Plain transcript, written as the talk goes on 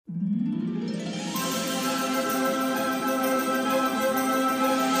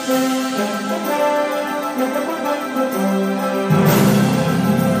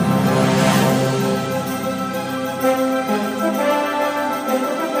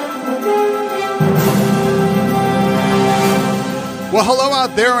Well, hello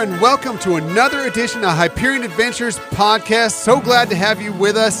out there, and welcome to another edition of Hyperion Adventures podcast. So glad to have you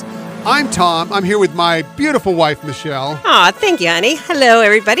with us. I'm Tom. I'm here with my beautiful wife, Michelle. Aw, thank you, honey. Hello,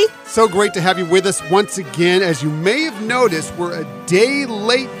 everybody. So great to have you with us once again. As you may have noticed, we're a day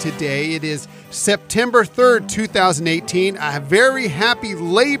late today. It is September 3rd, 2018. A very happy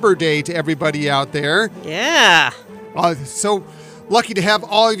Labor Day to everybody out there. Yeah. So lucky to have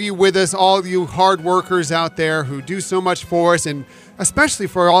all of you with us, all of you hard workers out there who do so much for us, and especially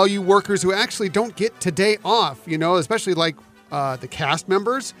for all you workers who actually don't get today off, especially like the cast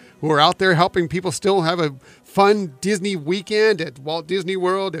members who are out there helping people still have a fun Disney weekend at Walt Disney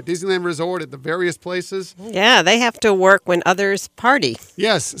World, at Disneyland Resort, at the various places. Yeah, they have to work when others party.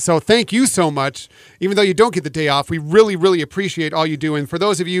 Yes, so thank you so much. Even though you don't get the day off, we really, really appreciate all you do. And for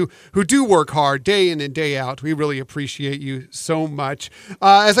those of you who do work hard day in and day out, we really appreciate you so much.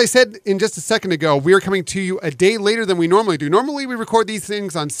 As I said in just a second ago, we are coming to you a day later than we normally do. Normally, we record these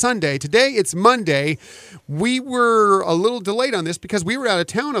things on Sunday. Today, it's Monday. We were a little delayed on this because we were out of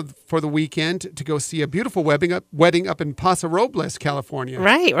town for the weekend to go see a beautiful wedding up in Paso Robles, California.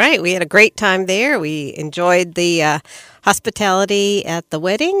 Right. We had a great time there. We enjoyed the hospitality at the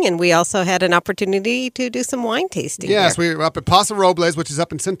wedding, and we also had an opportunity to do some wine tasting. Yes, there. we were up at Paso Robles, which is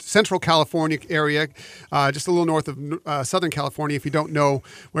up in Central California area, just a little north of Southern California, if you don't know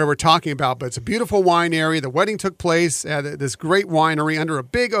where we're talking about. But it's a beautiful wine area. The wedding took place at this great winery under a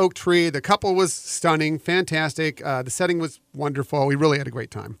big oak tree. The couple was stunning, fantastic. The setting was wonderful. We really had a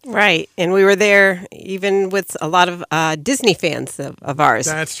great time. Right, and we were there even with a lot of Disney fans of ours.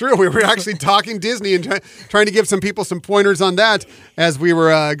 That's true. We were actually talking Disney and trying to give some people some pointers on that as we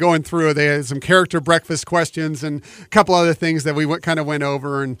were going through. They had some character breakfast questions and a couple other things that we kind of went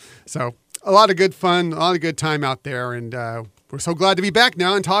over. And so a lot of good fun, a lot of good time out there. And we're so glad to be back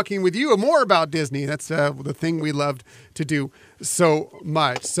now and talking with you more about Disney. That's the thing we loved to do so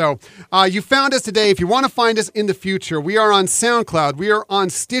much. So you found us today. If you want to find us in the future, we are on SoundCloud. We are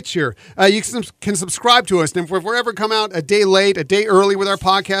on Stitcher. You can subscribe to us. And if we ever come out a day late, a day early with our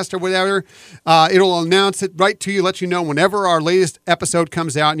podcast or whatever, it'll announce it right to you, let you know whenever our latest episode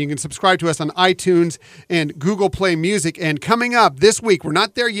comes out. And you can subscribe to us on iTunes and Google Play Music. And coming up this week, we're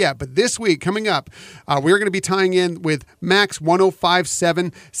not there yet, but this week coming up, we're going to be tying in with Max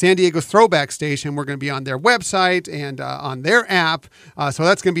 105.7, San Diego's throwback station. We're going to be on their website and on their app. So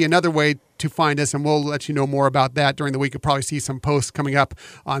that's going to be another way to find us, and we'll let you know more about that during the week. You'll probably see some posts coming up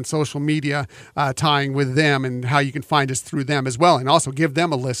on social media tying with them and how you can find us through them as well. And also give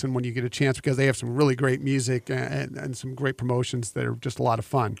them a listen when you get a chance, because they have some really great music and some great promotions that are just a lot of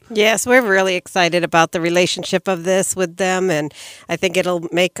fun. Yes, we're really excited about the relationship of this with them, and I think it'll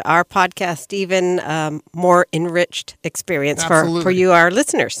make our podcast even more enriched experience for you, our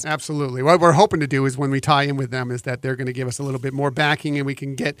listeners. Absolutely. What we're hoping to do is when we tie in with them is that they're going to give us a little bit more backing, and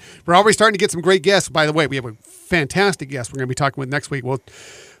we're already starting to get some great guests. By the way, we have a fantastic guest we're going to be talking with next week. We'll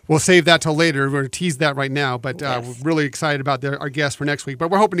save that till later. We're going to tease that right now, but yes. We're really excited about our guest for next week. But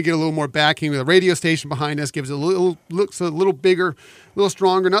we're hoping to get a little more backing with a radio station behind us. Looks a little bigger, a little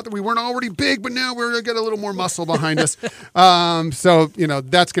stronger. Not that we weren't already big, but now we're going to get a little more muscle behind us. So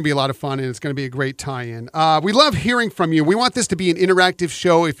that's going to be a lot of fun, and it's going to be a great tie-in. We love hearing from you. We want this to be an interactive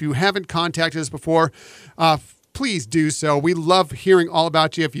show. If you haven't contacted us before, please do so. We love hearing all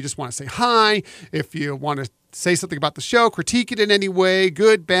about you. If you just want to say hi, if you want to say something about the show, critique it in any way,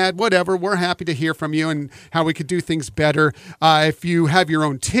 good, bad, whatever, we're happy to hear from you and how we could do things better. If you have your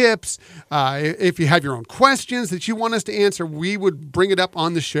own tips, if you have your own questions that you want us to answer, we would bring it up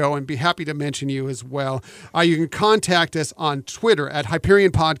on the show and be happy to mention you as well. You can contact us on Twitter at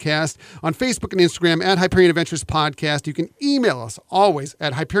Hyperion Podcast, on Facebook and Instagram at Hyperion Adventures Podcast. You can email us always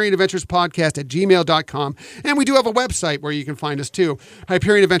at HyperionAdventuresPodcast@gmail.com. And we do have a website where you can find us too,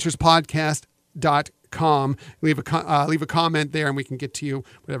 HyperionAdventuresPodcast.com. Leave a comment there and we can get to you,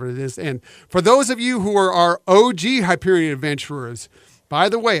 whatever it is. And for those of you who are our OG Hyperion adventurers, by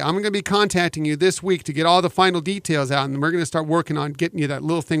the way, I'm going to be contacting you this week to get all the final details out, and we're going to start working on getting you that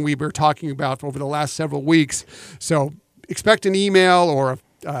little thing we were talking about over the last several weeks. So expect an email or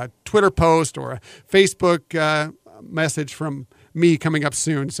a Twitter post or a Facebook message from me coming up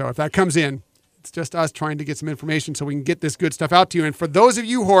soon. So if that comes in, it's just us trying to get some information so we can get this good stuff out to you. And for those of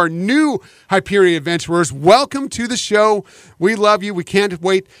you who are new Hyperion adventurers, welcome to the show. We love you. We can't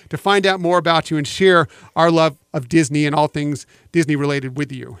wait to find out more about you and share our love of Disney and all things Disney related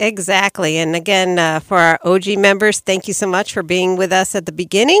with you. Exactly. And again, for our OG members, thank you so much for being with us at the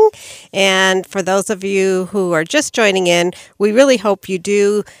beginning. And for those of you who are just joining in, we really hope you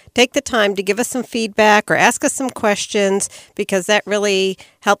do take the time to give us some feedback or ask us some questions, because that really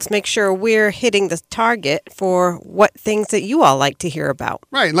helps make sure we're hitting the target for what things that you all like to hear about.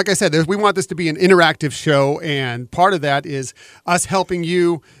 Right. And like I said, we want this to be an interactive show, and part of that is us helping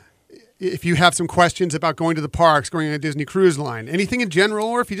you. If you have some questions about going to the parks, going on a Disney Cruise Line, anything in general,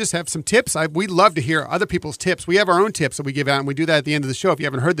 or if you just have some tips, we'd love to hear other people's tips. We have our own tips that we give out, and we do that at the end of the show. If you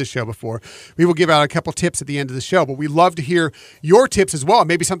haven't heard this show before, we will give out a couple tips at the end of the show. But we love to hear your tips as well.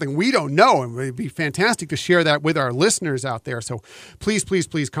 Maybe something we don't know, and it would be fantastic to share that with our listeners out there. So please, please,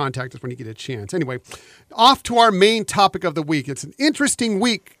 please contact us when you get a chance. Anyway, off to our main topic of the week. It's an interesting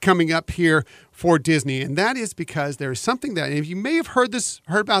week coming up here for Disney, and that is because there is something that, if you may have heard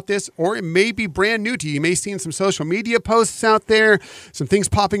about this, or it may be brand new to you. You may have seen some social media posts out there, some things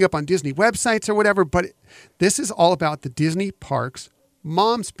popping up on Disney websites or whatever, but this is all about the Disney Parks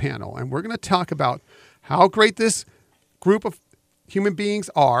Moms Panel, and we're going to talk about how great this group of human beings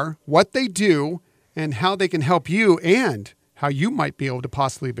are, what they do, and how they can help you, and how you might be able to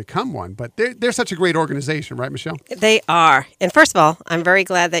possibly become one. But they're such a great organization, right, Michelle? They are. And first of all, I'm very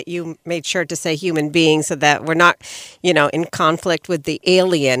glad that you made sure to say human beings so that we're not, in conflict with the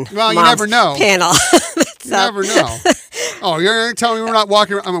alien Well, you never know. Panel. You never know. Oh, you're going to tell me we're not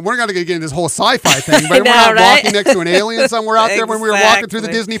walking around. I mean, we're not going to get into this whole sci-fi thing, but we're not walking next to an alien somewhere out there when we were walking through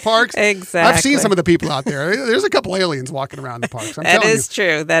the Disney parks. Exactly. I've seen some of the people out there. There's a couple aliens walking around the parks. That is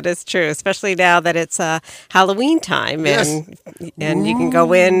true. That is true, especially now that it's Halloween time. Yes. And you can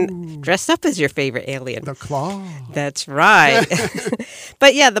go in dressed up as your favorite alien. The Claw. That's right.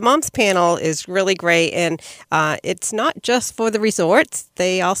 But yeah, the Moms Panel is really great. And it's not just for the resorts.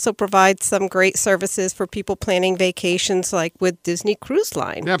 They also provide some great services for people planning vacations, like with Disney Cruise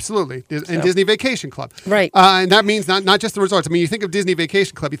Line. Absolutely. And Disney Vacation Club. Right. And that means not just the resorts. I mean, you think of Disney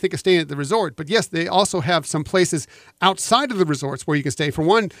Vacation Club, you think of staying at the resort. But yes, they also have some places outside of the resorts where you can stay. For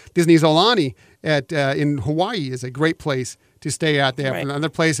one, Disney's Aulani in Hawaii is a great place to stay at. They have another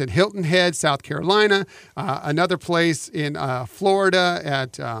place at Hilton Head, South Carolina, another place in Florida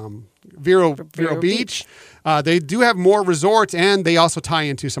at Vero Beach. They do have more resorts, and they also tie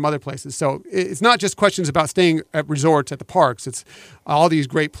into some other places. So it's not just questions about staying at resorts at the parks. It's all these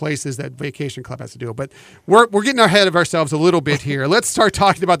great places that Vacation Club has to do. But we're getting ahead of ourselves a little bit here. Let's start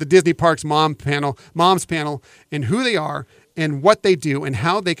talking about the Disney Parks Moms Panel, and who they are, and what they do, and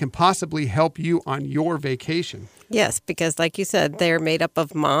how they can possibly help you on your vacation. Yes, because like you said, they're made up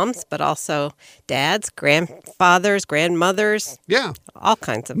of moms, but also dads, grandfathers, grandmothers. Yeah. All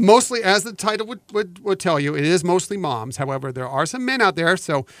kinds of. Mostly, as the title would tell you, it is mostly moms. However, there are some men out there.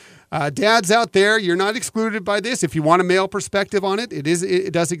 So dads out there, you're not excluded by this. If you want a male perspective on it,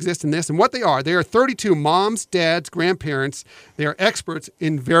 it does exist in this. And what they are 32 moms, dads, grandparents. They are experts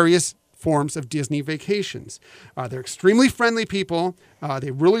in various forms of Disney vacations. They're extremely friendly people. They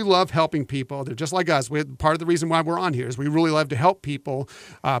really love helping people. They're just like us. Part of the reason why we're on here is we really love to help people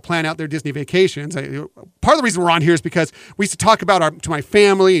plan out their Disney vacations. Part of the reason we're on here is because we used to talk about to my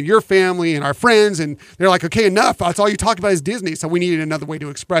family and your family and our friends, and they're like, okay, enough. That's all you talk about is Disney. So we needed another way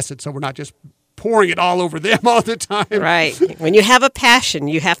to express it, so we're not just pouring it all over them all the time. Right. When you have a passion,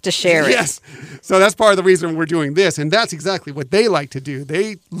 you have to share it. Yes. So that's part of the reason we're doing this. And that's exactly what they like to do.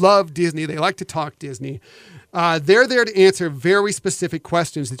 They love Disney. They like to talk Disney. They're there to answer very specific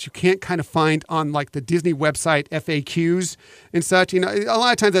questions that you can't kind of find on like the Disney website FAQs and such. A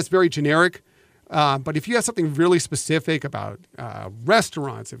lot of times that's very generic. But if you have something really specific about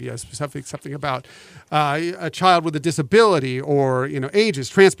restaurants, if you have something about a child with a disability or, ages,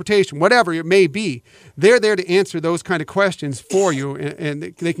 transportation, whatever it may be, they're there to answer those kind of questions for you, and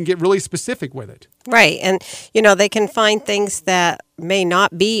they can get really specific with it. Right. And, they can find things that may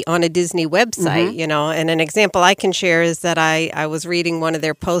not be on a Disney website, and an example I can share is that I was reading one of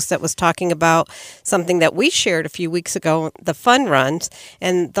their posts that was talking about something that we shared a few weeks ago, the fun runs.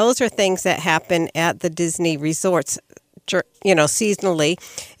 And those are things that happen at the Disney resorts, seasonally.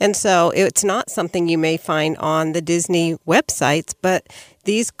 And so it's not something you may find on the Disney websites, but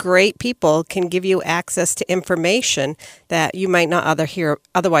these great people can give you access to information that you might not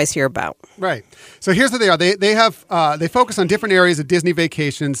otherwise hear about. Right. So here's what they are. They focus on different areas of Disney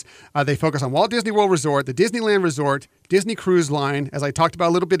vacations. They focus on Walt Disney World Resort, the Disneyland Resort, Disney Cruise Line, as I talked about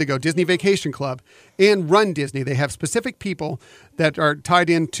a little bit ago, Disney Vacation Club, and Run Disney. They have specific people that are tied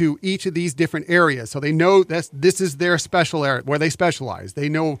into each of these different areas. So they know that this is their special area where they specialize. They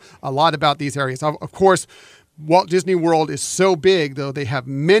know a lot about these areas. Of course, Walt Disney World is so big, though, they have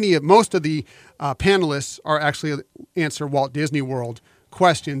most of the panelists are actually answer Walt Disney World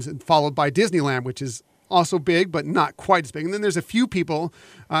questions, and followed by Disneyland, which is also big, but not quite as big. And then there's a few people,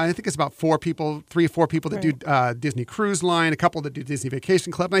 I think it's about 3 or 4 people that do Disney Cruise Line, a couple that do Disney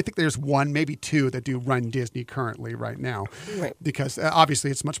Vacation Club, and I think there's 1, maybe 2 that do Run Disney currently right now, because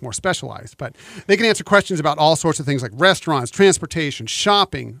obviously it's much more specialized. But they can answer questions about all sorts of things like restaurants, transportation,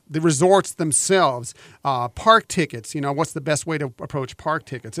 shopping, the resorts themselves, park tickets, what's the best way to approach park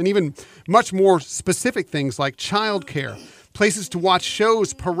tickets, and even much more specific things like childcare, places to watch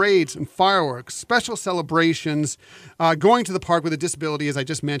shows, parades, and fireworks, special celebrations, going to the park with a disability, as I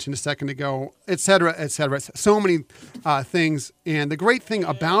just mentioned a second ago, et cetera, et cetera. So many things. And the great thing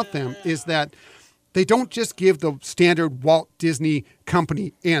about them is that they don't just give the standard Walt Disney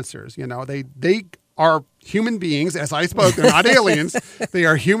Company answers. They are human beings, as I spoke. They're not aliens. They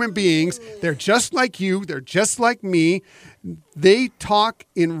are human beings. They're just like you. They're just like me. They talk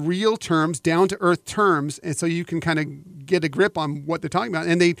in real terms, down-to-earth terms, and so you can kind of get a grip on what they're talking about.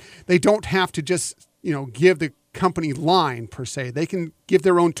 And they don't have to just, give the company line, per se. They can give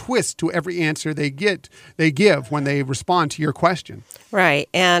their own twist to every answer they give when they respond to your question. Right.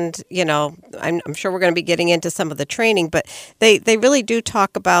 And, I'm sure we're going to be getting into some of the training, but they really do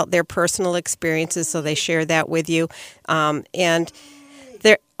talk about their personal experiences, so they share that with you. And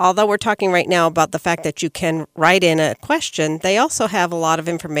although we're talking right now about the fact that you can write in a question, they also have a lot of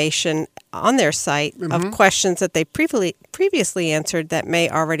information on their site of questions that they previously answered that may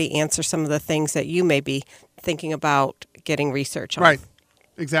already answer some of the things that you may be thinking about getting research on. Right.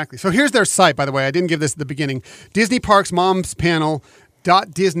 Exactly. So here's their site, by the way. I didn't give this at the beginning. Disney Parks Moms Panel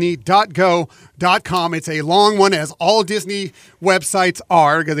 .disney.go.com. It's a long one, as all Disney websites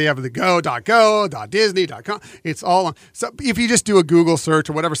are, because they have the go.go, .disney.com. It's all on. So if you just do a Google search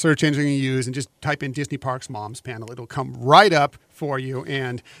or whatever search engine you use and just type in Disney Parks Moms Panel, it'll come right up for you.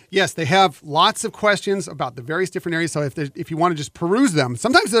 And yes, they have lots of questions about the various different areas. So if you want to just peruse them,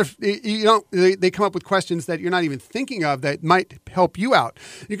 sometimes they come up with questions that you're not even thinking of that might help you out.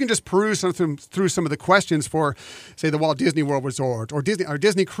 You can just peruse through some of the questions for, say, the Walt Disney World Resort or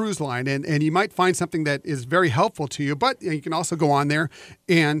Disney Cruise Line, and you might find something that is very helpful to you. But you can also go on there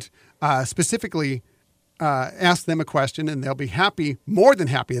and specifically ask them a question, and they'll be more than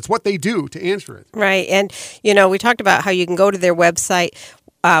happy. It's what they do to answer it. Right. And, we talked about how you can go to their website.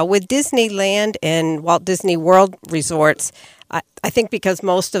 With Disneyland and Walt Disney World Resorts, I think because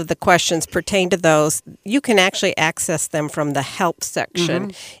most of the questions pertain to those, you can actually access them from the help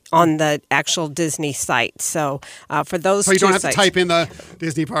section on the actual Disney site. So for those so you don't have sites, to type in the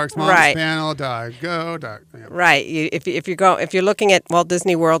Disney Parks Moms Panel .go. Right. If you're looking at Walt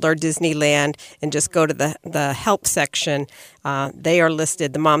Disney World or Disneyland and just go to the help section, they are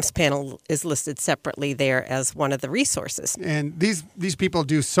listed. The Moms Panel is listed separately there as one of the resources. And these people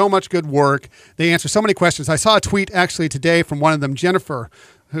do so much good work. They answer so many questions. I saw a tweet actually today from one of them, Jennifer,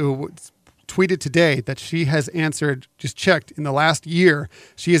 who tweeted today that she has answered, just checked, in the last year,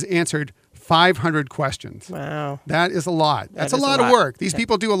 she has answered 500 questions. Wow. That is a lot. That's a lot of work. These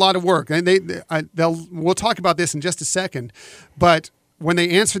people do a lot of work. And we'll talk about this in just a second. But when they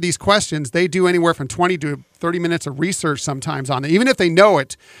answer these questions, they do anywhere from 20 to 30 minutes of research sometimes on it, even if they know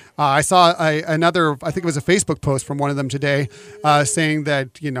it. I saw another, I think it was a Facebook post from one of them today, saying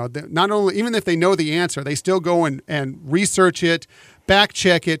that, not only, even if they know the answer, they still go and research it, back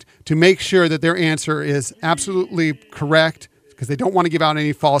check it to make sure that their answer is absolutely correct, because they don't want to give out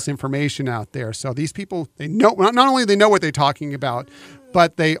any false information out there. So these people, they know, not only they know what they're talking about,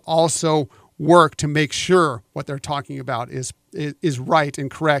 but they also work to make sure what they're talking about is right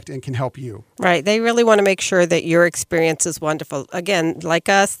and correct and can help you. Right. They really want to make sure that your experience is wonderful. Again, like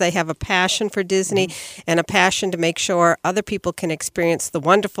us, they have a passion for Disney and a passion to make sure other people can experience the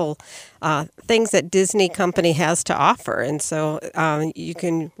wonderful things that Disney Company has to offer. And so you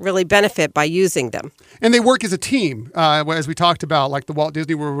can really benefit by using them. And they work as a team, as we talked about, like the Walt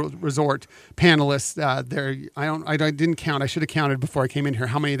Disney World Resort panelists. I didn't count. I should have counted before I came in here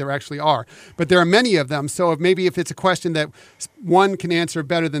how many there actually are. But there are many of them. So if it's a question that one can answer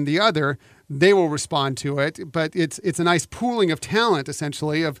better than the other, they will respond to it. But it's a nice pooling of talent,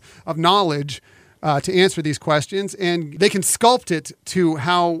 essentially, of knowledge to answer these questions. And they can sculpt it to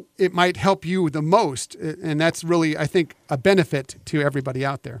how it might help you the most. And that's really, I think, a benefit to everybody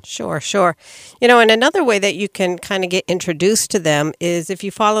out there. Sure. And another way that you can kind of get introduced to them is if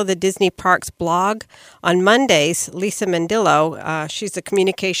you follow the Disney Parks blog. On Mondays, Lisa Mandillo, she's the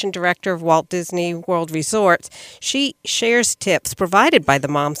communication director of Walt Disney World Resorts. She shares tips provided by the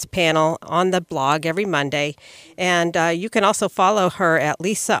Moms Panel on the blog every Monday. And you can also follow her at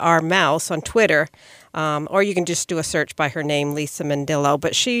Lisa R. Mouse on Twitter. or you can just do a search by her name, Lisa Mandillo.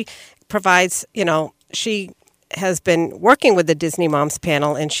 But she provides, she has been working with the Disney Moms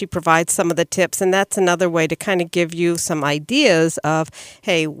panel, and she provides some of the tips, and that's another way to kind of give you some ideas of,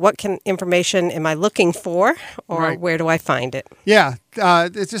 hey, what information am I looking for, or where do I find it? Yeah,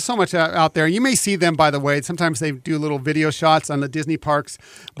 it's just so much out there. You may see them, by the way. Sometimes they do little video shots on the Disney Parks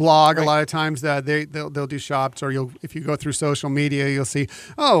blog. Right. A lot of times they'll do shots, or if you go through social media, you'll see,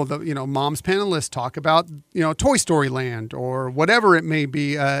 Moms panelists talk about Toy Story Land or whatever it may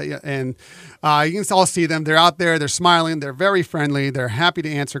be, and you can all see them. They're out there. They're smiling. They're very friendly. They're happy to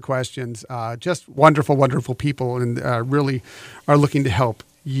answer questions. Just wonderful, wonderful people, and really are looking to help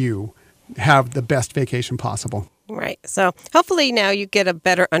you have the best vacation possible. Right. So hopefully now you get a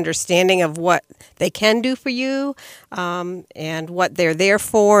better understanding of what they can do for you, and what they're there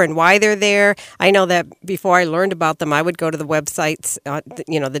for and why they're there. I know that before I learned about them, I would go to the websites,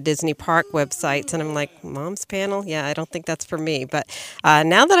 the Disney Park websites, and I'm like, Mom's panel? Yeah, I don't think that's for me. But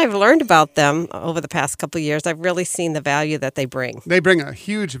now that I've learned about them over the past couple of years, I've really seen the value that they bring. They bring a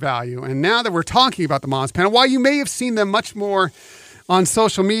huge value. And now that we're talking about the Moms panel, why you may have seen them much more on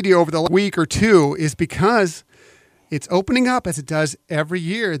social media over the week or two is because it's opening up as it does every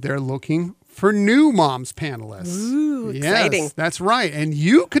year. They're looking for new Moms panelists. Ooh, exciting. Yes, that's right. And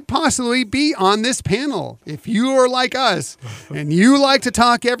you could possibly be on this panel if you are like us and you like to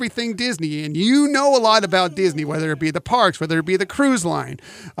talk everything Disney and you know a lot about Disney, whether it be the parks, whether it be the cruise line,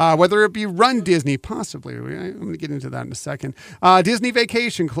 whether it be Run Disney, possibly. I'm going to get into that in a second. Disney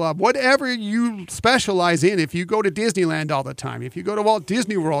Vacation Club, whatever you specialize in. If you go to Disneyland all the time, if you go to Walt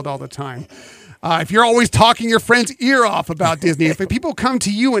Disney World all the time, if you're always talking your friend's ear off about Disney, if people come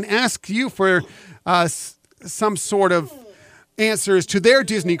to you and ask you for some sort of answers to their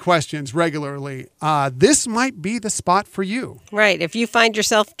Disney questions regularly, this might be the spot for you. Right. If you find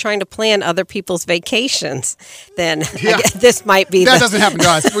yourself trying to plan other people's vacations, then this might be That doesn't happen to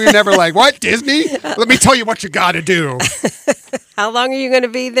us. We're never like, what, Disney? Let me tell you what you got to do. How long are you going to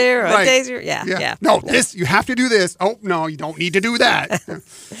be there? Right. Days? Yeah. No, you have to do this. Oh, no, you don't need to do that.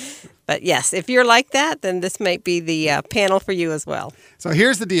 But yes, if you're like that, then this might be the panel for you as well. So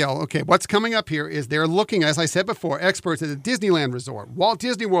here's the deal. Okay, what's coming up here is they're looking, as I said before, experts at the Disneyland Resort, Walt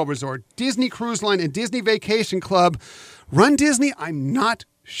Disney World Resort, Disney Cruise Line, and Disney Vacation Club. Run Disney, I'm not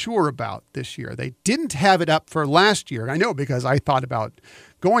sure about this year. They didn't have it up for last year. I know because I thought about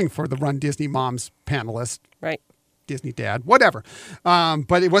going for the Run Disney Moms panelist. Right. Disney Dad, whatever.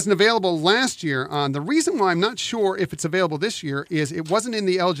 But it wasn't available last year. The reason why I'm not sure if it's available this year is it wasn't in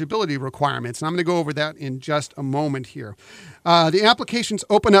the eligibility requirements. And I'm going to go over that in just a moment here. The applications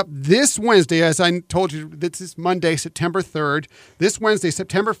open up this Wednesday. As I told you, this is Monday, September 3rd. This Wednesday,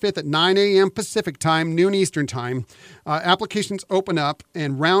 September 5th at 9 a.m. Pacific time, noon Eastern time. Applications open up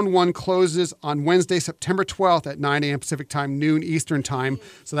and round one closes on Wednesday, September 12th at 9 a.m. Pacific time, noon Eastern time.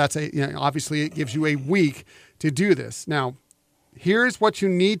 So that's obviously it gives you a week to do this. Now, here's what you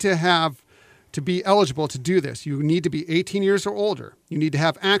need to have to be eligible to do this. You need to be 18 years or older. You need to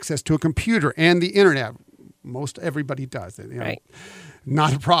have access to a computer and the internet. Most everybody does. Right.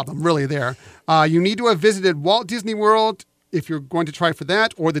 Not a problem, really, there. You need to have visited Walt Disney World if you're going to try for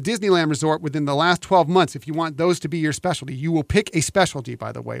that, or the Disneyland Resort within the last 12 months if you want those to be your specialty. You will pick a specialty,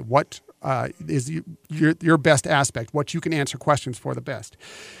 by the way. What is your best aspect, what you can answer questions for the best.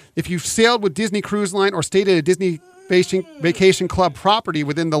 If you've sailed with Disney Cruise Line or stayed at a Disney Vacation Club property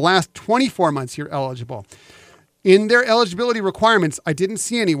within the last 24 months, you're eligible. In their eligibility requirements, I didn't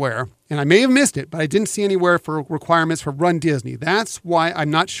see anywhere, and I may have missed it, but I didn't see anywhere for requirements for Run Disney. That's why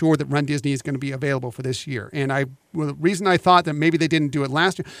I'm not sure that Run Disney is going to be available for this year. And the reason I thought that maybe they didn't do it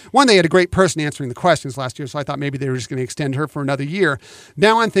last year, one, they had a great person answering the questions last year, so I thought maybe they were just going to extend her for another year.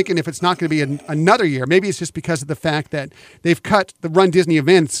 Now I'm thinking if it's not going to be another year, maybe it's just because of the fact that they've cut the Run Disney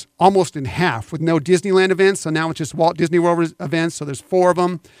events almost in half with no Disneyland events, so now it's just Walt Disney World events, so there's 4 of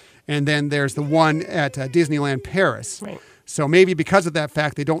them. And then there's the one at Disneyland Paris. Right. So maybe because of that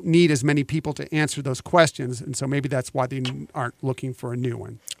fact, they don't need as many people to answer those questions. And so maybe that's why they aren't looking for a new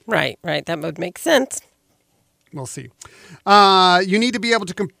one. Right. That would make sense. We'll see. You need to be able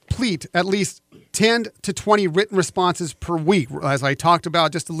to complete at least 10 to 20 written responses per week, as I talked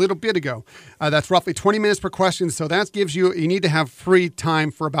about just a little bit ago. That's roughly 20 minutes per question. So that gives you need to have free time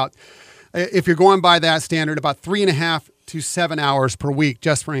for about, if you're going by that standard, about 3.5 to 7 hours per week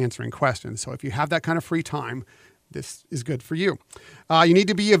just for answering questions. So if you have that kind of free time, this is good for you. You need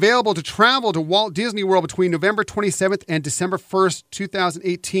to be available to travel to Walt Disney World between November 27th and December 1st,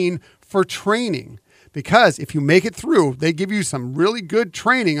 2018 for training. because if you make it through, they give you some really good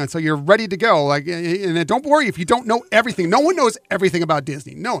training, and so you're ready to go. Like, and then don't worry if you don't know everything. No one knows everything about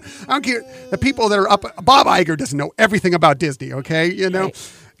Disney. No, I don't care. The people that are up, Bob Iger doesn't know everything about Disney. Okay,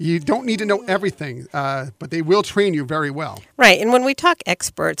 right. You don't need to know everything, but they will train you very well. Right. And when we talk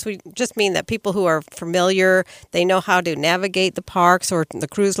experts, we just mean that people who are familiar, they know how to navigate the parks or the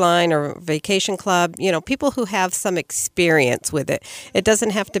cruise line or vacation club, people who have some experience with it. It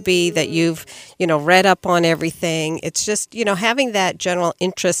doesn't have to be that you've, read up on everything. It's just, having that general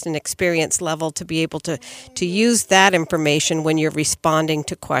interest and experience level to be able to use that information when you're responding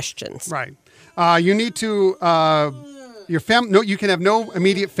to questions. Right. You need to... you can have no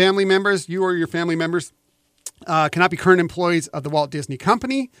immediate family members. You or your family members cannot be current employees of the Walt Disney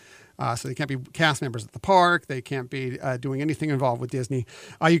Company. So they can't be cast members at the park. They can't be doing anything involved with Disney.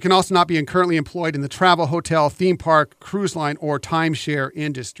 You can also not be currently employed in the travel, hotel, theme park, cruise line, or timeshare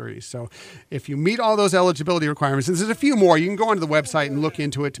industry. So if you meet all those eligibility requirements, and there's a few more, you can go onto the website and look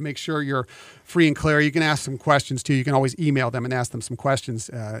into it to make sure you're free and clear. You can ask some questions too. You can always email them and ask them some questions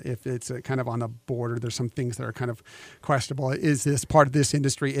if it's kind of on the border. There's some things that are kind of questionable. Is this part of this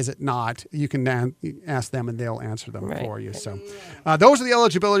industry? Is it not? You can ask them and they'll answer them for you. So those are the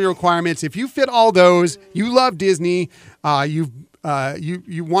eligibility requirements. If you fit all those, you love Disney, you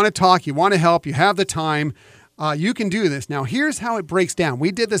want to talk, you want to help, you have the time, you can do this. Now, here's how it breaks down.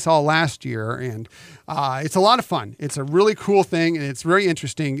 We did this all last year, and it's a lot of fun. It's a really cool thing, and it's very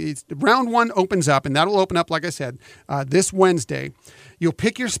interesting. Round one opens up, and that'll open up, like I said, this Wednesday. You'll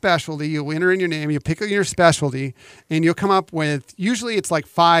pick your specialty. You'll enter in your name. You'll pick your specialty, and you'll come up with, usually it's like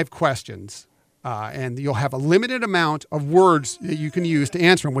 5 questions. And you'll have a limited amount of words that you can use to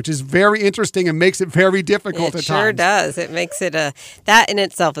answer them, which is very interesting and makes it very difficult at times. It sure does. It makes it that in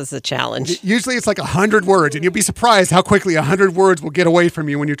itself is a challenge. Usually it's like 100 words, and you'll be surprised how quickly 100 words will get away from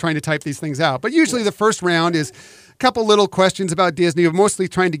you when you're trying to type these things out. But usually the first round is a couple little questions about Disney, mostly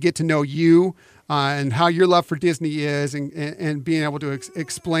trying to get to know you and how your love for Disney is and being able to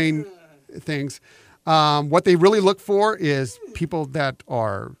explain things. What they really look for is people that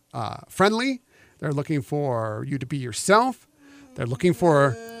are friendly. They're looking for you to be yourself. They're looking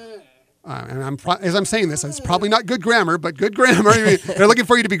for, as I'm saying this, it's probably not good grammar, but good grammar. They're looking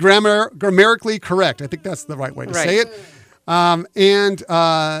for you to be grammatically correct. I think that's the right way to say it.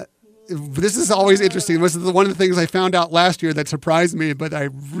 This is always interesting. This is one of the things I found out last year that surprised me, but I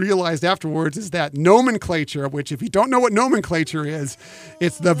realized afterwards is that nomenclature, which if you don't know what nomenclature is,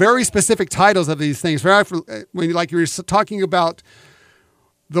 it's the very specific titles of these things. When you were talking about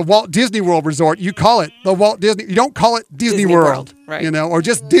the Walt Disney World Resort, you call it the Walt Disney. You don't call it Disney World, right. Or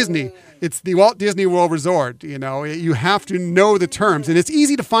just Disney. It's the Walt Disney World Resort. You have to know the terms, and it's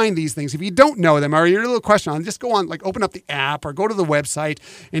easy to find these things. If you don't know them or you're a little question on, just go on, open up the app or go to the website,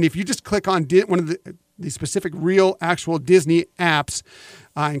 and if you just click on one of the specific, real, actual Disney apps,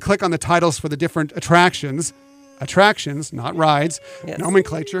 and click on the titles for the different attractions, not rides, yes.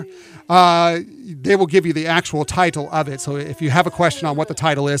 Nomenclature, they will give you the actual title of it. So if you have a question on what the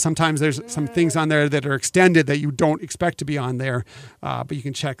title is, sometimes there's some things on there that are extended that you don't expect to be on there, but you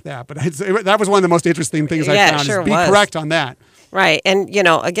can check that. But that was one of the most interesting things I found, sure is be correct on that. Right. And,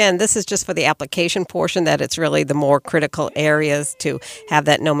 again, this is just for the application portion, that it's really the more critical areas to have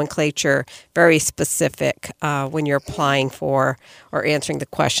that nomenclature very specific when you're applying for or answering the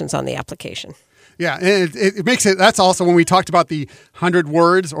questions on the application. Yeah, and it makes it, that's also when we talked about the 100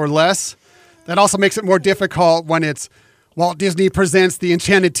 words or less, that also makes it more difficult when it's Walt Disney presents the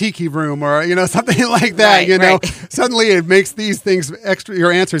Enchanted Tiki Room or, something like that, Right. Suddenly it makes these things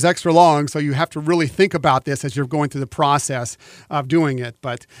your answers extra long, so you have to really think about this as you're going through the process of doing it.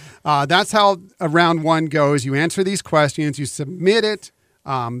 But that's how round one goes. You answer these questions, you submit it.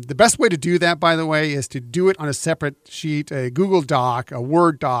 The best way to do that, by the way, is to do it on a separate sheet, a Google Doc, a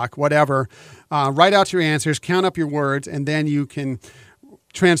Word doc, whatever. Write out your answers, count up your words, and then you can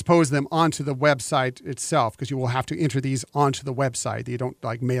transpose them onto the website itself, because you will have to enter these onto the website. You don't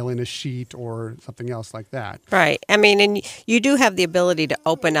mail in a sheet or something else like that. Right. And you do have the ability to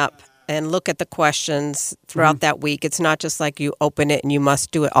open up and look at the questions throughout that week. It's not just like you open it and you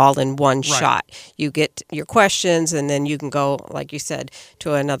must do it all in one shot. You get your questions, and then you can go, like you said,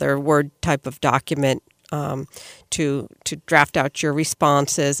 to another Word type of document to draft out your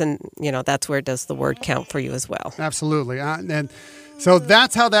responses. And, that's where it does the word count for you as well. Absolutely. And so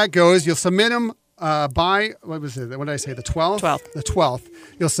that's how that goes. You'll submit them by, what did I say, the 12th? 12th. The 12th.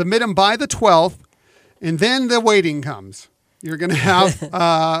 You'll submit them by the 12th, and then the waiting comes. You're going to have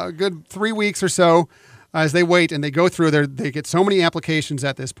a good 3 weeks or so as they wait and they go through they get so many applications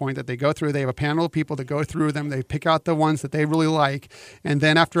at this point that they go through. They have a panel of people that go through them. They pick out the ones that they really like. And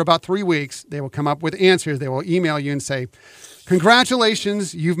then after about 3 weeks, they will come up with answers. They will email you and say,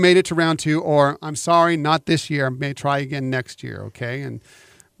 congratulations, you've made it to round 2, or I'm sorry, not this year. I may try again next year. Okay. And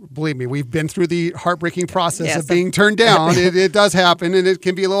believe me, we've been through the heartbreaking process of being turned down. It does happen, and it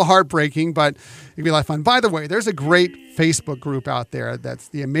can be a little heartbreaking, but it can be a lot of fun. By the way, there's a great Facebook group out there that's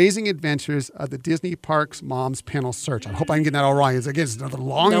The Amazing Adventures of the Disney Parks Moms Panel Search. I hope I can get that all right. Again, it's another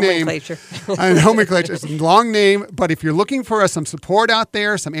long name. Nomenclature. It's a long name, but if you're looking for some support out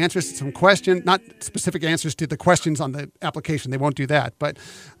there, some answers to some questions, not specific answers to the questions on the application, they won't do that, but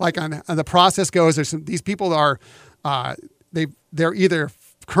like on the process goes, these people are, they're either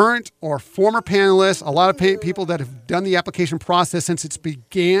current or former panelists, a lot of people that have done the application process since it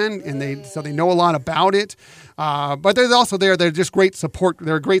began, and so they know a lot about it. But they're also there. They're just great support.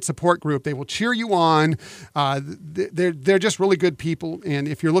 They're a great support group. They will cheer you on. They're just really good people. And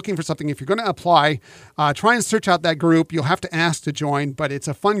if you're looking for something, if you're going to apply, try and search out that group. You'll have to ask to join, but it's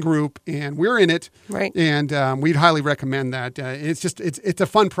a fun group, and we're in it. Right. And we'd highly recommend that. It's a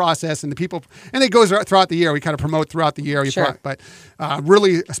fun process, and it goes throughout the year. We kind of promote throughout the year. Sure. But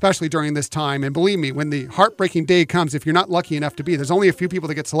really, especially during this time, and believe me, when the heartbreaking day comes, if you're not lucky enough to be, there's only a few people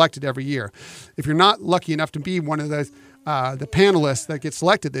that get selected every year. If you're not lucky enough to be one of the panelists that get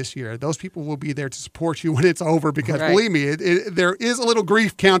selected this year, those people will be there to support you when it's over, because believe me, there is a little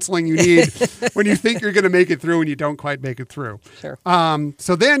grief counseling you need when you think you're going to make it through and you don't quite make it through. Sure.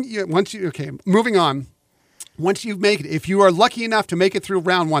 So then moving on, once you make it, if you are lucky enough to make it through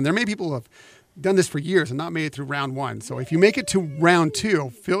round 1, there may be people who have done this for years and not made it through round 1. So if you make it to round 2,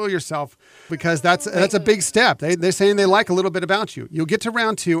 feel yourself, because that's a big step. They're saying they like a little bit about you. You'll get to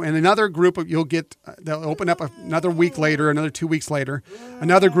round 2, and another group they'll open up another week later, another 2 weeks later,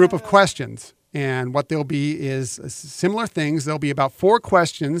 another group of questions. And what there'll be is similar things. There'll be about 4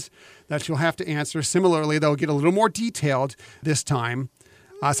 questions that you'll have to answer. Similarly, they'll get a little more detailed this time.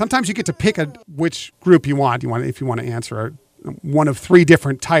 Sometimes you get to pick which group you want. If you want to answer one of 3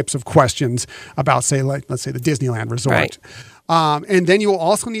 different types of questions about, say, let's say the Disneyland Resort. Right. And then you will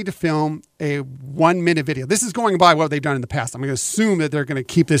also need to film a 1-minute video. This is going by what they've done in the past. I'm going to assume that they're going to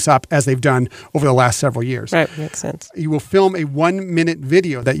keep this up as they've done over the last several years. Right, makes sense. You will film a 1-minute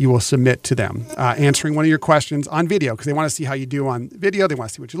video that you will submit to them, answering one of your questions on video, because they want to see how you do on video. They want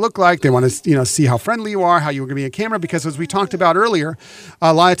to see what you look like. They want to see how friendly you are, how you're going to be on camera, because as we talked about earlier,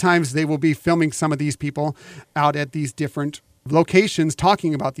 a lot of times they will be filming some of these people out at these different locations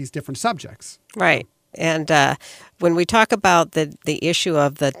talking about these different subjects. Right. And when we talk about the issue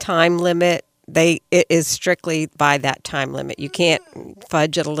of the time limit, it is strictly by that time limit. You can't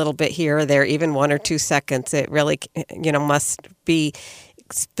fudge it a little bit here or there, even 1 or 2 seconds. It really, must be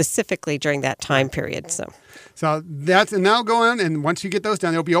specifically during that time period. So that's, and now go on, and once you get those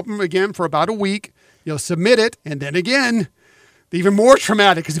done, they'll be open again for about a week. You'll submit it, and then again, even more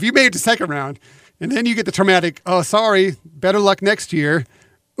traumatic, because if you made it to second round, and then you get the traumatic, oh, sorry, better luck next year.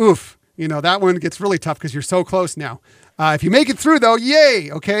 Oof. That one gets really tough because you're so close now. If you make it through, though, yay.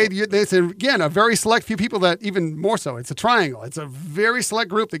 Okay. There's, again, a very select few people that even more so. It's a triangle. It's a very select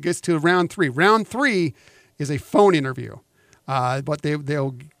group that gets to round 3. Round 3 is a phone interview. But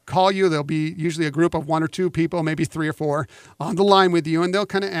they'll call you. There'll be usually a group of 1 or 2 people, maybe 3 or 4, on the line with you, and they'll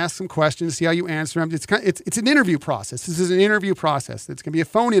kind of ask some questions, see how you answer them. It's an interview process. This is an interview process. It's going to be a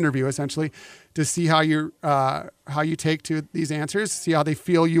phone interview, essentially, to see how you take to these answers, see how they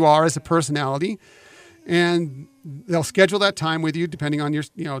feel you are as a personality, and they'll schedule that time with you depending on your,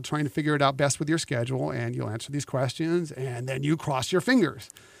 trying to figure it out best with your schedule, and you'll answer these questions, and then you cross your fingers.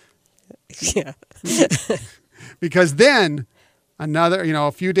 Yeah. Because then another,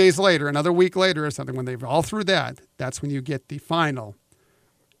 a few days later, another week later or something, when they've all through that's when you get the final.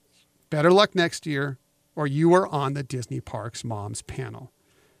 Better luck next year, or you are on the Disney Parks Moms panel,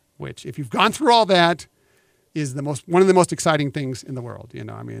 which, if you've gone through all that, is one of the most exciting things in the world.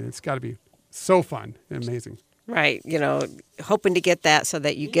 It's got to be so fun and amazing. Right. Hoping to get that so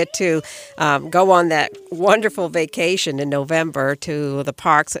that you get to go on that wonderful vacation in November to the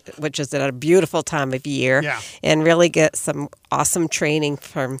parks, which is at a beautiful time of year, and really get some awesome training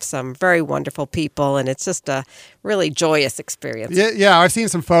from some very wonderful people. And it's just a really joyous experience. Yeah. I've seen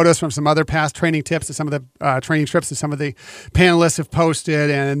some photos from some other past training tips that some of the training trips that some of the panelists have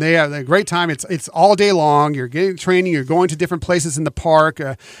posted, and they have a great time. It's all day long. You're getting training. You're going to different places in the park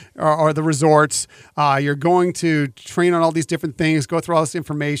or the resorts. You're going to train on all these different things, go through all this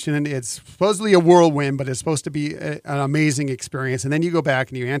information, and it's supposedly a whirlwind, but it's supposed to be an amazing experience. And then you go back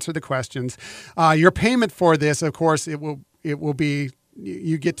and you answer the questions. Your payment for this, of course, it will be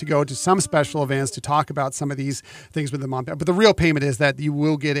you get to go to some special events to talk about some of these things with the mom. But the real payment is that you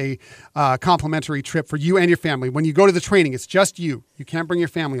will get a complimentary trip for you and your family. When you go to the training, it's just you. You can't bring your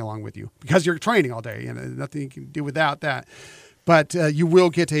family along with you because you're training all day and nothing you can do without that. But you will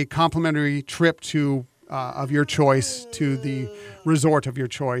get a complimentary trip to of your choice to the resort of your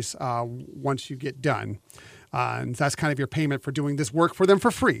choice once you get done. And that's kind of your payment for doing this work for them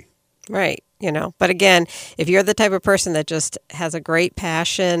for free. Right. But again, if you're the type of person that just has a great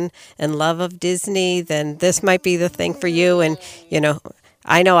passion and love of Disney, then this might be the thing for you. And,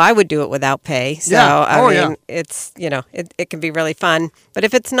 I know I would do it without pay. So, it's, it can be really fun. But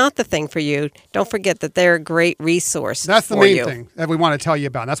if it's not the thing for you, don't forget that they're a great resource. That's the main thing that we want to tell you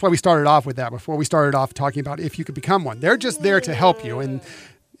about. That's why we started off with that before we started off talking about if you could become one. They're just there to help you. And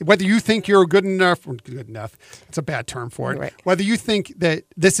whether you think you're good enough, it's a bad term for it. Right. Whether you think that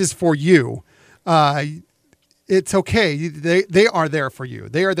this is for you, it's okay. They are there for you.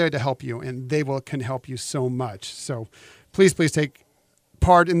 They are there to help you, and they can help you so much. So please take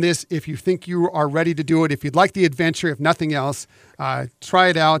part in this if you think you are ready to do it. If you'd like the adventure, if nothing else, try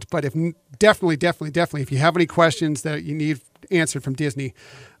it out. But if definitely, if you have any questions that you need answered from Disney,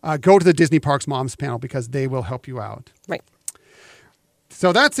 go to the Disney Parks Moms panel because they will help you out. Right.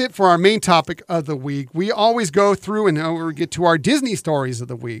 So that's it for our main topic of the week. We always go through and we get to our Disney stories of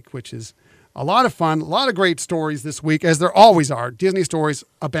the week, which is a lot of fun, a lot of great stories this week, as there always are. Disney stories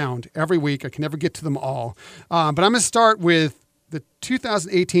abound every week. I can never get to them all. But I'm going to start with the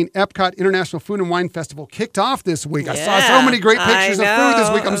 2018 Epcot International Food and Wine Festival kicked off this week. Yeah, I saw so many great pictures of food this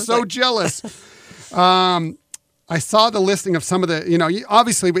week. I'm so jealous. I saw the listing of some of the,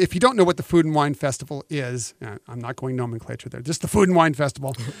 obviously, if you don't know what the Food and Wine Festival is, I'm not going nomenclature there, just the Food and Wine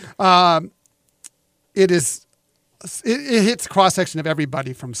Festival. It hits a cross-section of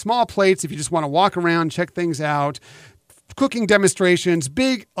everybody from small plates, if you just want to walk around, check things out, cooking demonstrations,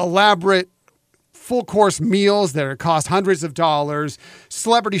 big, elaborate, full-course meals that cost hundreds of dollars,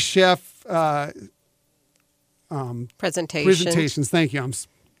 celebrity chef presentations. Thank you.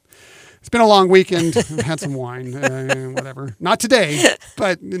 It's been a long weekend. I've had some wine, whatever. Not today,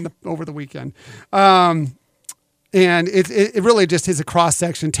 but over the weekend. And it really just is a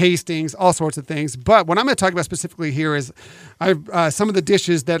cross-section, tastings, all sorts of things. But what I'm going to talk about specifically here is some of the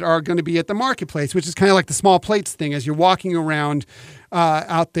dishes that are going to be at the marketplace, which is kind of like the small plates thing. As you're walking around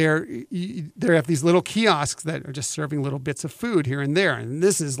out there, there have these little kiosks that are just serving little bits of food here and there. And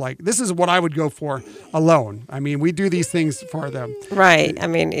this is what I would go for alone. I mean, we do these things for them. Right. I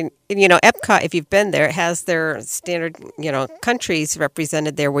mean, Epcot, if you've been there, it has their standard, countries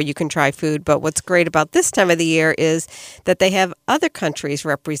represented there where you can try food. But what's great about this time of the year is that they have other countries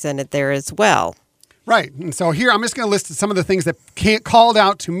represented there as well. Right. And so here, I'm just going to list some of the things that called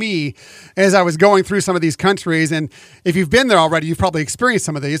out to me as I was going through some of these countries. And if you've been there already, you've probably experienced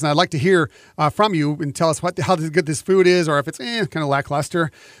some of these. And I'd like to hear from you and tell us how good this food is, or if it's kind of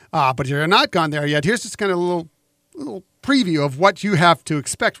lackluster. But if you're not gone there yet, here's just kind of a little preview of what you have to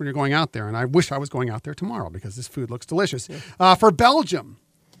expect when you're going out there. And I wish I was going out there tomorrow because this food looks delicious. For Belgium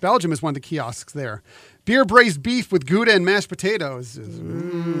is one of the kiosks there. Beer braised beef with Gouda and mashed potatoes.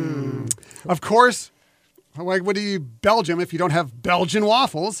 Of course, what do you Belgium if you don't have Belgian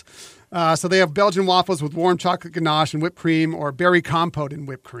waffles? So they have Belgian waffles with warm chocolate ganache and whipped cream, or berry compote and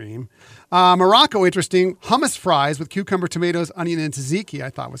whipped cream. Morocco, interesting. Hummus fries with cucumber, tomatoes, onion, and tzatziki,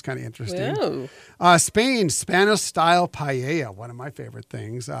 I thought was kind of interesting. Spain, Spanish-style paella, one of my favorite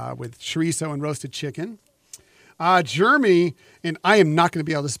things, with chorizo and roasted chicken. Germany, and I am not going to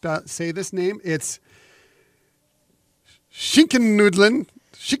be able to say this name. It's Schinkennudeln,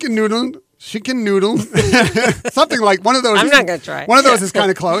 something like one of those. I'm not going to try. One of those is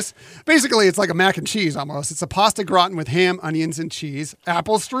kind of close. Basically, it's like a mac and cheese almost. It's a pasta gratin with ham, onions, and cheese.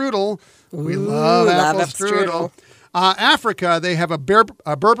 Apple strudel. We love apple strudel. Africa, they have a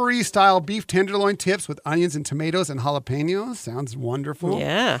Berbere-style beef tenderloin tips with onions and tomatoes and jalapenos. Sounds wonderful.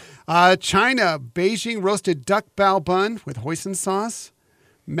 Yeah. China, Beijing roasted duck bao bun with hoisin sauce.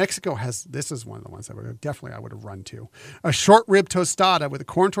 Mexico this is one of the ones that I would have run to. A short rib tostada with a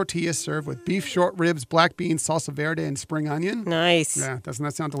corn tortilla served with beef short ribs, black beans, salsa verde, and spring onion. Nice. Yeah, doesn't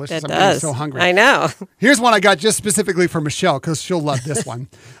that sound delicious? I'm getting so hungry. I know. Here's one I got just specifically for Michelle because she'll love this one.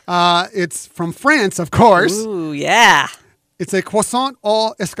 It's from France, of course. Ooh, yeah. It's a croissant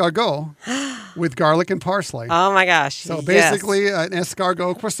au escargot with garlic and parsley. Oh my gosh! So basically, an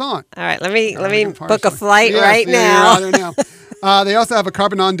escargot croissant. All right, let me book a flight right now. You're out there now. They also have a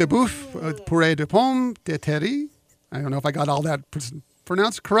carbonade de boeuf, purée de pommes de terre. I don't know if I got all that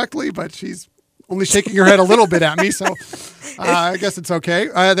pronounced correctly, but she's only shaking her head a little bit at me, so I guess it's okay.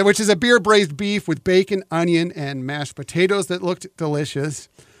 Which is a beer braised beef with bacon, onion, and mashed potatoes that looked delicious.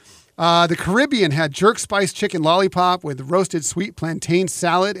 The Caribbean had jerk spice chicken lollipop with roasted sweet plantain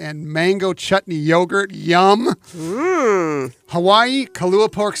salad and mango chutney yogurt. Yum. Hawaii,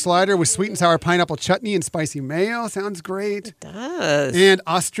 Kahlua pork slider with sweet and sour pineapple chutney and spicy mayo. Sounds great. It does. And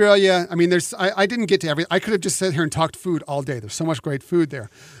Australia, I mean, I didn't get to everything. I could have just sat here and talked food all day. There's so much great food there.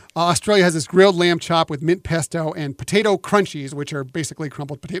 Australia has this grilled lamb chop with mint pesto and potato crunchies, which are basically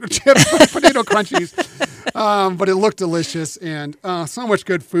crumbled potato chips, potato crunchies. But it looked delicious and so much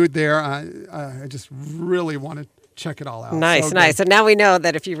good food there. I just really want to check it all out. Nice, so nice. good. And now we know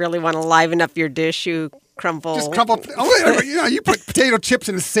that if you really want to liven up your dish, you crumble. Just crumble. You put potato chips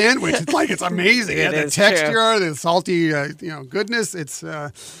in a sandwich. It's like it's amazing. The texture, the salty, goodness. It's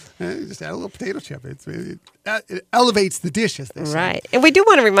just add a little potato chip. It elevates the dish, as they say. Right. And we do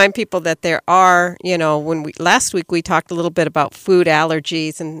want to remind people that there are, last week we talked a little bit about food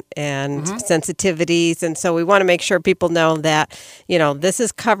allergies and sensitivities. And so we want to make sure people know that, this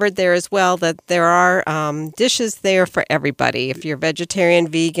is covered there as well, that there are dishes there for everybody. If you're vegetarian,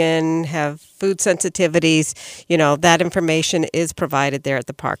 vegan, have food sensitivities, that information is provided there at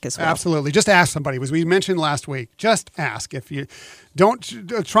the park as well. Absolutely. Just ask somebody. As we mentioned last week, just ask. If you don't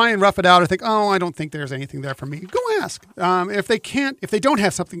try and rough it out or think, oh, I don't think there's anything there for me, go ask. If they don't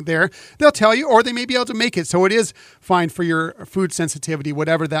have something there, they'll tell you, or they may be able to make it. So it is fine for your food sensitivity,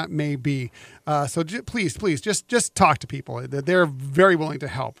 whatever that may be. So please, just talk to people. They're very willing to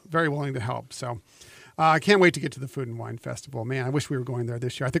help, So I can't wait to get to the Food and Wine Festival. Man, I wish we were going there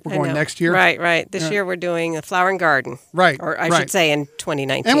this year. I think we're going next year. Right. This year we're doing a Flower and Garden. Right. Or I should say in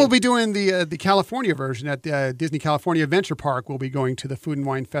 2019. And we'll be doing the California version at the Disney California Adventure Park. We'll be going to the Food and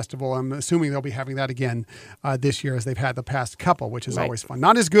Wine Festival. I'm assuming they'll be having that again this year as they've had the past couple, which is always fun.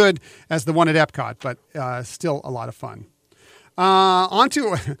 Not as good as the one at Epcot, but still a lot of fun. On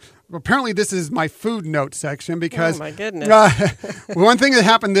to... Apparently, this is my food note section because oh my goodness. One thing that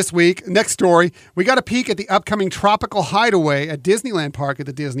happened this week, next story, we got a peek at the upcoming Tropical Hideaway at Disneyland Park at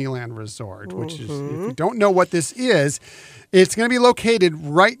the Disneyland Resort, which is, if you don't know what this is, it's going to be located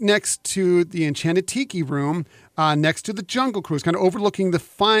right next to the Enchanted Tiki Room, next to the Jungle Cruise, kind of overlooking the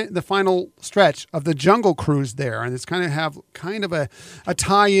final stretch of the Jungle Cruise there. And it's kind of a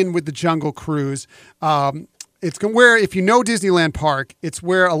tie-in with the Jungle Cruise. It's where, if you know Disneyland Park, it's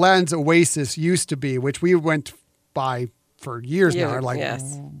where Aladdin's Oasis used to be, which we went by for years now. Like,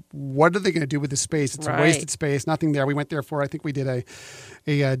 what are they going to do with this space? It's a wasted space, nothing there. We went there for, I think we did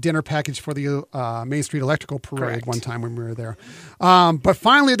a dinner package for the Main Street Electrical Parade one time when we were there. But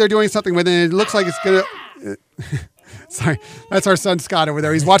finally, they're doing something with it. It looks like it's going to... Sorry, that's our son Scott over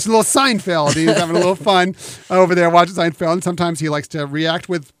there. He's watching a little Seinfeld. He's having a little fun over there watching Seinfeld. And sometimes he likes to react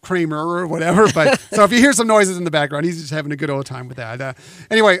with Kramer or whatever. But so if you hear some noises in the background, he's just having a good old time with that.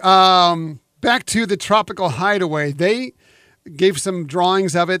 Anyway, back to the Tropical Hideaway. They gave some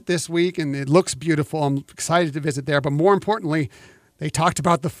drawings of it this week, and it looks beautiful. I'm excited to visit there. But more importantly, they talked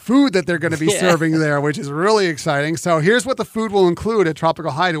about the food that they're going to be serving there, which is really exciting. So here's what the food will include at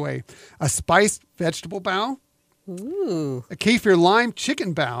Tropical Hideaway: a spiced vegetable bao. Ooh. A kefir lime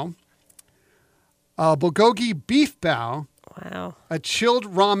chicken bao, a bulgogi beef bao, a chilled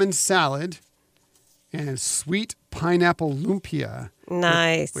ramen salad, and sweet pineapple lumpia.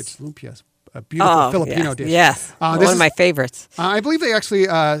 Nice. Which lumpia is a beautiful Filipino dish. Yes, one of my favorites. I believe they actually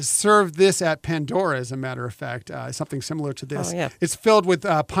served this at Pandora, as a matter of fact, something similar to this. Oh, yeah. It's filled with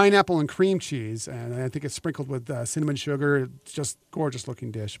pineapple and cream cheese, and I think it's sprinkled with cinnamon sugar. It's just gorgeous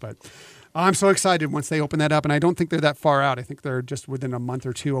looking dish, but... I'm so excited once they open that up, and I don't think they're that far out. I think they're just within a month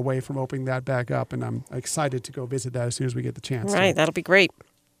or two away from opening that back up, and I'm excited to go visit that as soon as we get the chance. Right, that'll be great.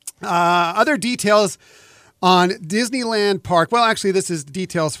 Other details on Disneyland Park. Well, actually, this is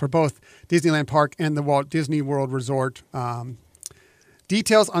details for both Disneyland Park and the Walt Disney World Resort.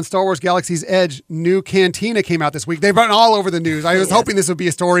 Details on Star Wars Galaxy's Edge new cantina came out this week. They've been all over the news. I was hoping this would be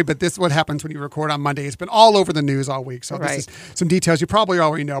a story, but this is what happens when you record on Monday. It's been all over the news all week. So this is some details you probably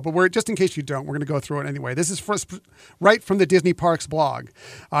already know, but just in case you don't, we're going to go through it anyway. This is right from the Disney Parks blog,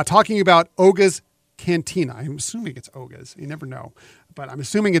 talking about Oga's Cantina. I'm assuming it's Oga's. You never know. But I'm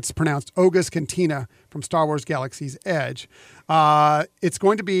assuming it's pronounced Oga's Cantina from Star Wars Galaxy's Edge. It's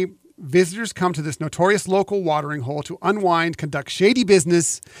going to be... Visitors come to this notorious local watering hole to unwind, conduct shady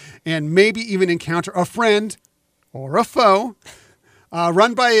business, and maybe even encounter a friend or a foe.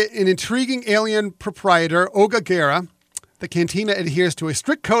 Run by an intriguing alien proprietor, Oga Guerra, the cantina adheres to a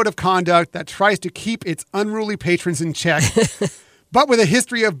strict code of conduct that tries to keep its unruly patrons in check. But with a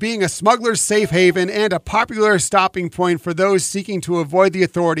history of being a smuggler's safe haven and a popular stopping point for those seeking to avoid the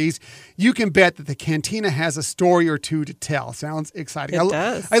authorities, you can bet that the Cantina has a story or two to tell. Sounds exciting. It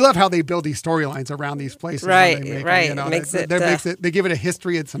does. I love how they build these storylines around these places. Right, when they make right. Them, you know, Makes it, they give it a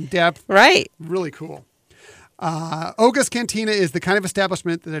history and some depth. Right. Really cool. Oga's Cantina is the kind of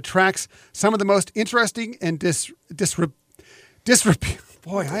establishment that attracts some of the most interesting and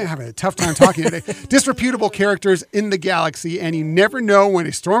boy, I'm having a tough time talking today. Disreputable characters in the galaxy, and you never know when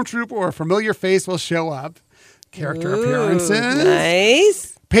a stormtrooper or a familiar face will show up. Character appearances.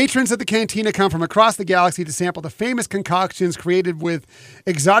 Nice. Patrons at the Cantina come from across the galaxy to sample the famous concoctions created with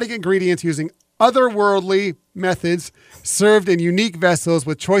exotic ingredients using otherworldly methods, served in unique vessels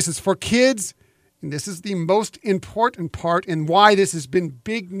with choices for kids. And this is the most important part and why this has been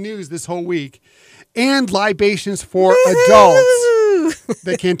big news this whole week. And libations for adults.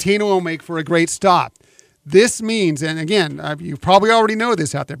 The Cantina will make for a great stop. This means, and again, you probably already know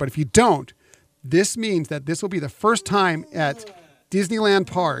this out there, but if you don't, this means that this will be the first time at Disneyland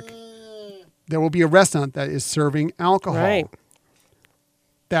Park there will be a restaurant that is serving alcohol. Right.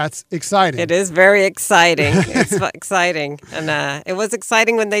 That's exciting. It is very exciting. It's exciting. And it was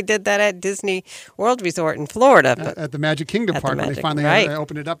exciting when they did that at Disney World Resort in Florida. But at the Magic Kingdom Park, when they finally right.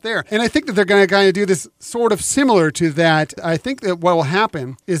 opened it up there. And I think that they're going to kind of do this sort of similar to that. I think that what will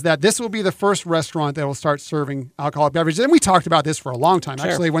happen is that this will be the first restaurant that will start serving alcoholic beverages. And we talked about this for a long time. Sure.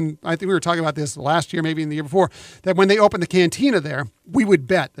 Actually, when I think we were talking about this last year, maybe in the year before, that when they opened the Cantina there, we would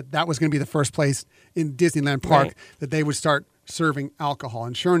bet that that was going to be the first place in Disneyland Park right. that they would start serving alcohol.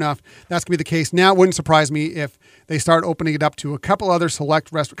 And sure enough, that's going to be the case. Now, it wouldn't surprise me if they start opening it up to a couple other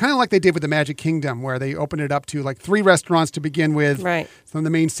select restaurants, kind of like they did with the Magic Kingdom, where they opened it up to like 3 restaurants to begin with, right. some of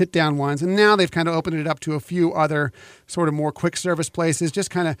the main sit-down ones. And now they've kind of opened it up to a few other sort of more quick service places, just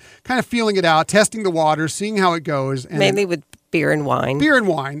kind of feeling it out, testing the waters, seeing how it goes. And mainly with beer and wine. Beer and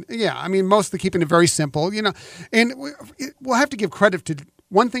wine, yeah. I mean, mostly keeping it very simple, you know. And we'll have to give credit to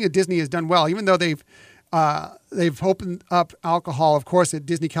one thing that Disney has done well, even though they've opened up alcohol, of course, at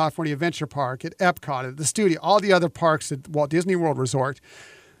Disney California Adventure Park, at Epcot, at the studio, all the other parks at Walt Disney World Resort.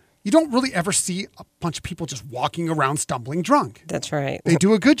 You don't really ever see a bunch of people just walking around stumbling drunk. That's right. They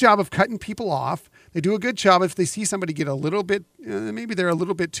do a good job of cutting people off. They do a good job if they see somebody get a little bit, maybe they're a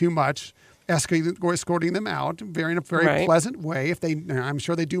little bit too much, escorting them out in a very right. pleasant way. I'm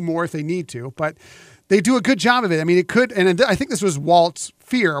sure they do more if they need to, but they do a good job of it. I mean, it could, and I think this was Walt's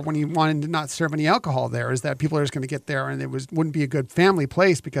fear when he wanted to not serve any alcohol there, is that people are just going to get there and wouldn't be a good family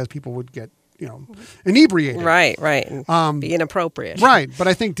place because people would get, inebriated. Right. Be inappropriate. Right. But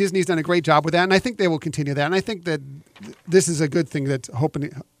I think Disney's done a great job with that, and I think they will continue that. And I think that this is a good thing that's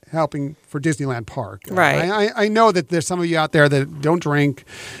helping for Disneyland Park. Right. I know that there's some of you out there that don't drink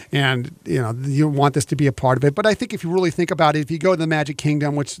and, you want this to be a part of it. But I think if you really think about it, if you go to the Magic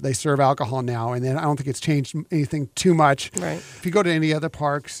Kingdom, which they serve alcohol now, and then I don't think it's changed anything too much. Right. If you go to any other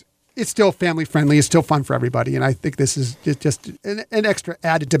parks, it's still family friendly. It's still fun for everybody. And I think this is just an extra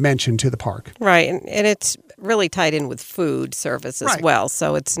added dimension to the park. Right. And it's really tied in with food service as right. well.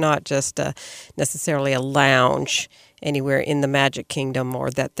 So it's not just necessarily a lounge anywhere in the Magic Kingdom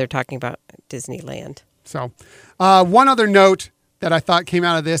or that they're talking about Disneyland. So one other note that I thought came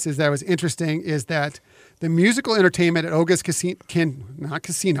out of this that was interesting is that the musical entertainment at Oga's Casino. Darn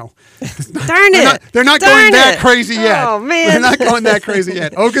it. They're not going that crazy yet. Oh, man. They're not going that crazy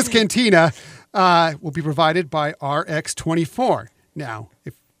yet. Oga's Cantina will be provided by RX-24. Now,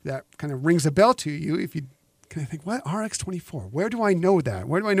 if that kind of rings a bell to you, if you kind of think, what, RX-24? Where do I know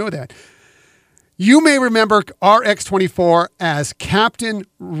that? You may remember RX-24 as Captain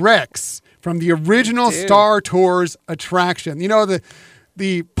Rex from the original Star Tours attraction.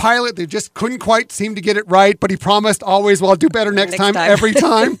 The pilot, they just couldn't quite seem to get it right, but he promised always, well, I'll do better next time, every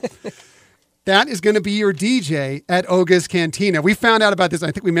time. That is going to be your DJ at Oga's Cantina. We found out about this,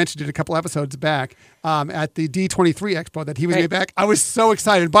 I think we mentioned it a couple episodes back, at the D23 Expo that he was going to be back. I was so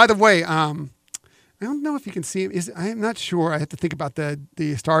excited. By the way, I don't know if you can see him. I'm not sure. I have to think about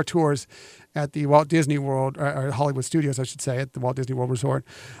the Star Tours at the Walt Disney World, or Hollywood Studios, I should say, at the Walt Disney World Resort.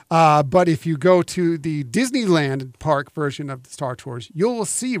 But if you go to the Disneyland Park version of the Star Tours, you'll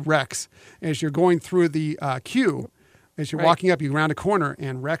see Rex as you're going through the queue. As you're walking up, you round a corner,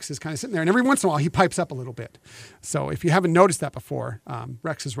 and Rex is kind of sitting there. And every once in a while, he pipes up a little bit. So if you haven't noticed that before,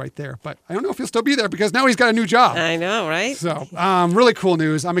 Rex is right there. But I don't know if he'll still be there because now he's got a new job. I know, right? So really cool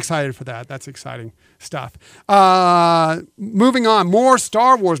news. I'm excited for that. That's exciting stuff. Moving on, more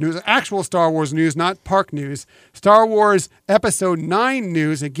Star Wars news, actual Star Wars news, not park news. Star Wars Episode 9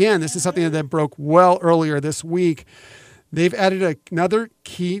 news. Again, this is something that broke well earlier this week. They've added another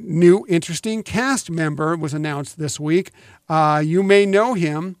key, new, interesting cast member was announced this week. You may know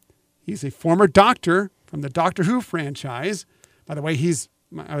him. He's a former doctor from the Doctor Who franchise. By the way,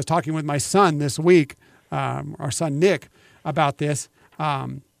 I was talking with my son this week, our son Nick, about this.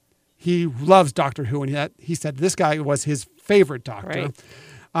 He loves Doctor Who, and he said this guy was his favorite Doctor.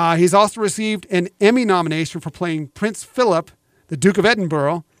 Right. He's also received an Emmy nomination for playing Prince Philip, the Duke of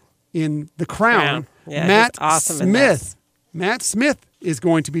Edinburgh, in The Crown. Yeah, Matt he's awesome Smith. Matt Smith is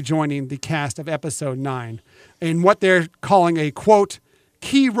going to be joining the cast of episode 9 in what they're calling a, quote,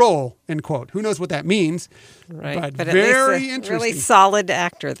 key role, end quote. Who knows what that means? Right. But very at least interesting. Really solid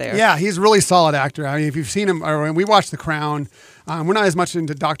actor there. Yeah, he's a really solid actor. I mean, if you've seen him, or we watched The Crown. We're not as much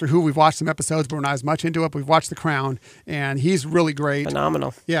into Doctor Who. We've watched some episodes, but we're not as much into it. We've watched The Crown, and he's really great.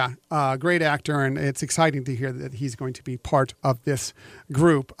 Phenomenal. Yeah, great actor, and it's exciting to hear that he's going to be part of this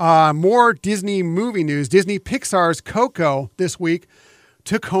group. More Disney movie news. Disney Pixar's Coco this week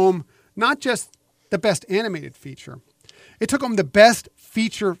took home not just the Best Animated Feature. It took home the Best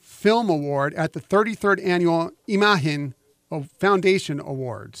Feature Film Award at the 33rd Annual Imagen Foundation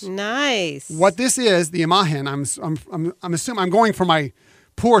Awards. Nice. What this is, the Imagen, I'm assuming I'm going for my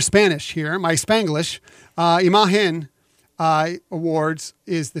poor Spanish here, my Spanglish. Imagen Awards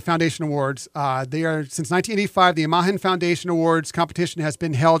is the Foundation Awards. They are since 1985. The Imagen Foundation Awards competition has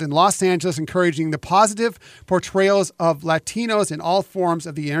been held in Los Angeles, encouraging the positive portrayals of Latinos in all forms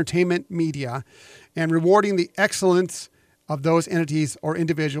of the entertainment media, and rewarding the excellence of those entities or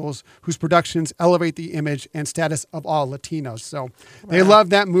individuals whose productions elevate the image and status of all Latinos. So they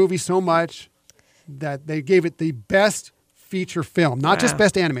loved that movie so much that they gave it the best feature film, not just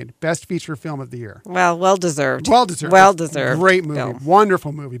best animated, best feature film of the year. Well deserved. Well deserved. Well deserved. Great movie. Film.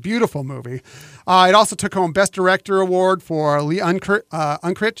 Wonderful movie. Beautiful movie. It also took home Best Director Award for Lee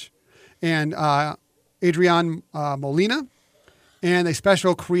Unkrich and Adrian Molina, and a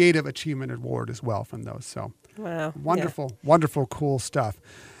Special Creative Achievement Award as well from those. So wow. Wonderful, cool stuff.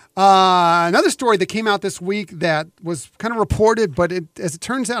 Another story that came out this week that was kind of reported, but as it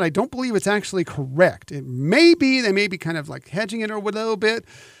turns out, I don't believe it's actually correct. They may be kind of like hedging it a little bit,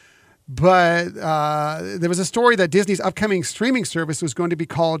 but there was a story that Disney's upcoming streaming service was going to be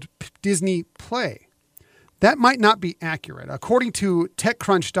called Disney Play. That might not be accurate. According to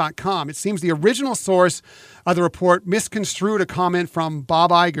TechCrunch.com, it seems the original source of the report misconstrued a comment from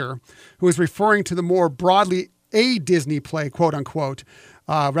Bob Iger, who was referring to the more broadly a Disney Play, quote unquote,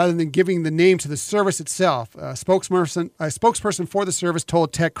 rather than giving the name to the service itself. A spokesperson for the service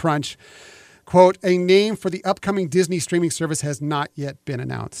told TechCrunch, quote, a name for the upcoming Disney streaming service has not yet been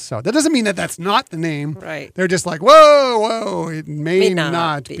announced. So that doesn't mean that that's not the name. Right. They're just like, whoa, it may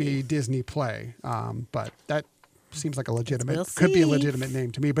not be Disney Play. But that seems like could be a legitimate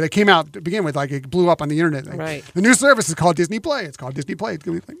name to me. But it came out to begin with, like it blew up on the internet. Like, right. The new service is called Disney Play. It's called Disney Play. It's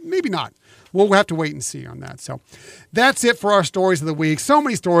gonna be like, maybe not. We'll have to wait and see on that. So that's it for our stories of the week. So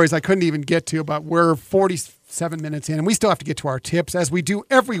many stories I couldn't even get to, but we're 47 minutes in, and we still have to get to our tips. As we do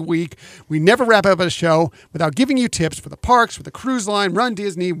every week, we never wrap up a show without giving you tips for the parks, for the cruise line, Run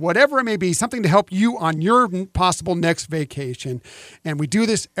Disney, whatever it may be, something to help you on your possible next vacation. And we do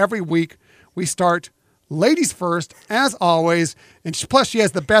this every week. We start ladies first, as always, and plus she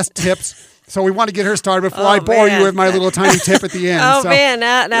has the best tips. So we want to get her started before I bore you with my little tiny tip at the end.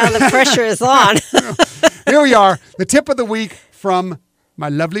 Now the pressure is on. Here we are, the tip of the week from my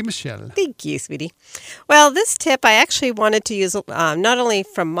lovely Michelle. Thank you, sweetie. Well, this tip I actually wanted to use not only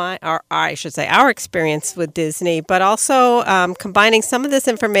from our experience with Disney, but also combining some of this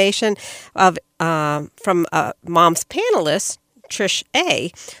information from Mom's panelist, Trish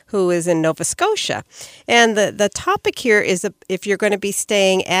A., who is in Nova Scotia. And the topic here is if you're going to be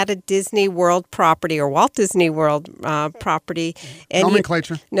staying at a Disney World property or Walt Disney World property. And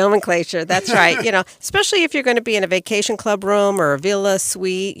nomenclature, that's right. Especially if you're going to be in a vacation club room or a villa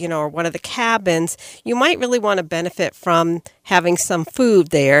suite, or one of the cabins, you might really want to benefit from having some food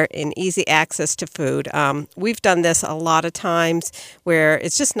there and easy access to food. We've done this a lot of times where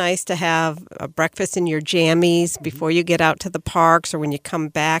it's just nice to have a breakfast in your jammies before you get out to the parks or when you come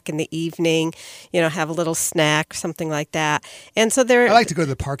back in the evening, have a little snack, something like that. And so I like to go to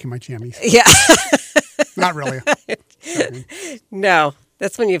the park in my jammies. Yeah. Not really. No.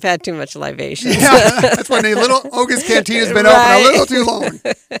 That's when you've had too much libation. Yeah, that's when the little Oga's Canteen has been open a little too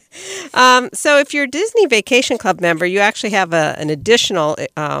long. So if you're a Disney Vacation Club member, you actually have an additional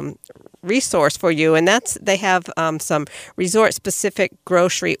resource for you, and that's they have some resort-specific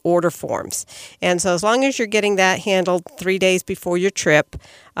grocery order forms. And so as long as you're getting that handled 3 days before your trip,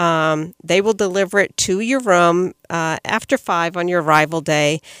 they will deliver it to your room after 5 on your arrival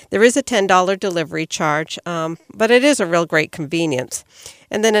day. There is a $10 delivery charge, but it is a real great convenience.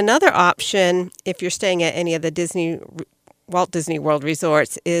 And then another option, if you're staying at any of the Walt Disney World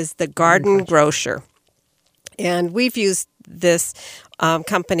resorts, is the Garden Grocer. And we've used this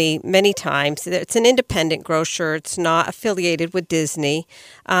company many times. It's an independent grocer. It's not affiliated with Disney.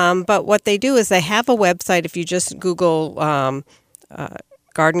 But what they do is they have a website. If you just Google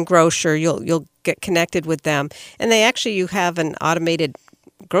Garden Grocer, you'll get connected with them. And you have an automated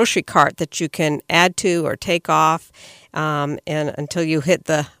grocery cart that you can add to or take off, and until you hit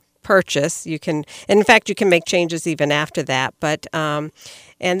the purchase, you can. And in fact, you can make changes even after that. But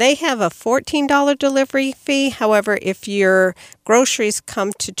and they have a $14 delivery fee. However, if your groceries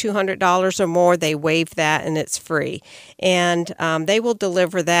come to $200 or more, they waive that and it's free. And they will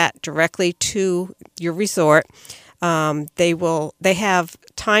deliver that directly to your resort. They have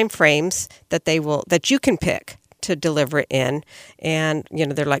time frames that you can pick to deliver it in, and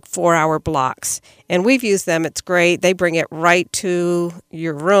they're like 4-hour blocks, and we've used them. It's great. They bring it right to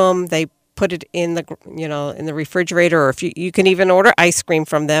your room. They put it in the in the refrigerator, or if you can even order ice cream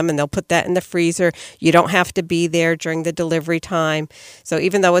from them, and they'll put that in the freezer. You don't have to be there during the delivery time. So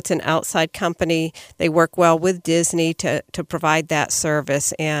even though it's an outside company, they work well with Disney to provide that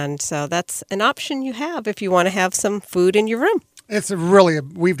service, and so that's an option you have if you want to have some food in your room.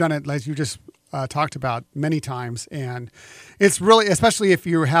 We've done it like you just talked about many times, and it's really, especially if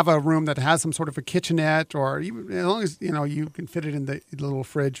you have a room that has some sort of a kitchenette, or even, as long as you can fit it in the little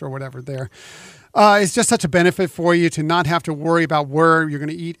fridge or whatever there. It's just such a benefit for you to not have to worry about where you're going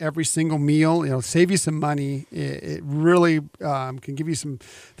to eat every single meal. Save you some money. It really can give you some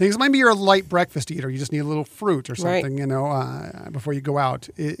things. Maybe you're a light breakfast eater. You just need a little fruit or something, right. Before you go out.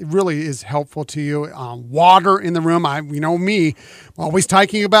 It really is helpful to you. Water in the room. Me, always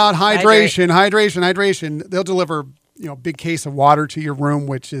talking about hydration. They'll deliver, big case of water to your room,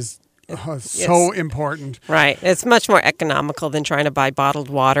 which is so important. Right. It's much more economical than trying to buy bottled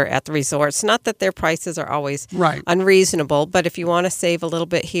water at the resorts. Not that their prices are always unreasonable, but if you want to save a little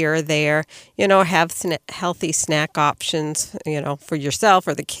bit here or there, have healthy snack options, for yourself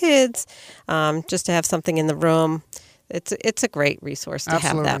or the kids, just to have something in the room. It's a great resource to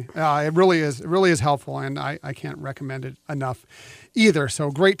have that. It really is. It really is helpful, and I can't recommend it enough either. So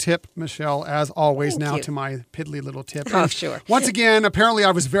great tip, Michelle, as always. Thank you. To my piddly little tip. Oh, sure. Once again, apparently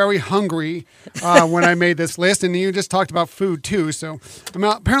I was very hungry when I made this list, and you just talked about food too. So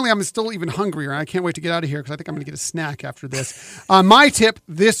apparently I'm still even hungrier. I can't wait to get out of here because I think I'm going to get a snack after this. My tip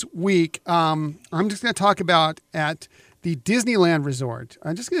this week, I'm just going to talk about at the Disneyland Resort.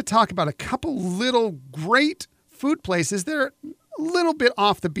 I'm just going to talk about a couple little great food places. They're a little bit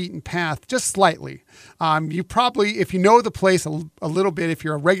off the beaten path, just slightly. You probably, if you know the place a little bit, if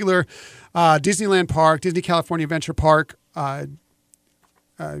you're a regular Disneyland Park, Disney California Adventure Park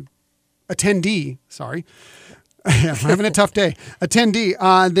attendee, sorry, I'm having a tough day,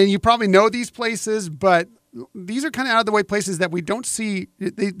 attendee, then you probably know these places, but these are kind of out of the way places that we don't see.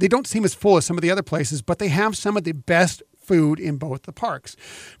 They don't seem as full as some of the other places, but they have some of the best food in both the parks.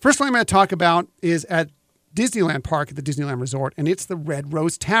 First one I'm going to talk about is at Disneyland Park at the Disneyland Resort, and it's the Red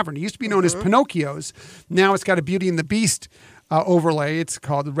Rose Tavern. It used to be known as Pinocchio's. Now it's got a Beauty and the Beast overlay. It's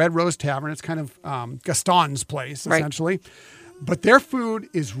called the Red Rose Tavern. It's kind of Gaston's place, essentially. Right. But their food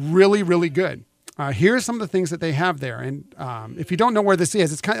is really, really good. Here's some of the things that they have there. And if you don't know where this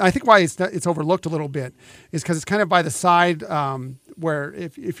is, it's I think why it's overlooked a little bit is because it's kind of by the side where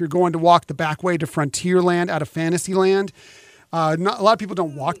if you're going to walk the back way to Frontierland out of Fantasyland, a lot of people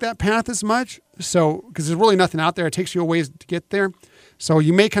don't walk that path as much, so because there's really nothing out there. It takes you a ways to get there. So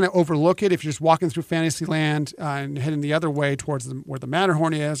you may kind of overlook it if you're just walking through Fantasyland and heading the other way towards where the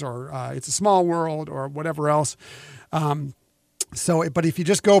Matterhorn is, or It's a Small World, or whatever else. But if you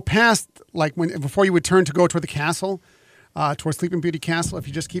just go past, before you would turn to go toward the castle, towards Sleeping Beauty Castle, if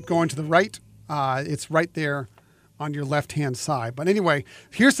you just keep going to the right, it's right there on your left-hand side. But anyway,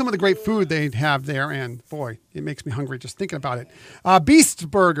 here's some of the great food they have there, and boy, it makes me hungry just thinking about it. Beast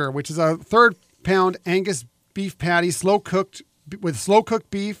Burger, which is a 3rd-pound Angus beef patty, slow-cooked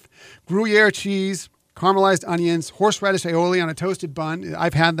beef, Gruyere cheese, caramelized onions, horseradish aioli on a toasted bun.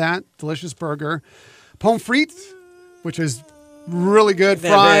 I've had that. Delicious burger. Pommes frites, which is really good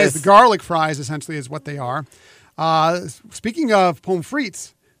fries. The garlic fries, essentially, is what they are. Speaking of pommes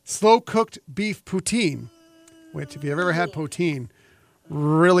frites, slow-cooked beef poutine, which, if you've ever had poutine,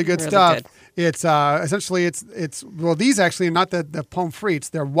 Really good Really stuff. good. It's essentially it's well, these actually are not the pommes frites.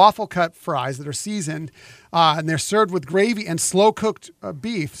 They're waffle cut fries that are seasoned, and they're served with gravy and slow cooked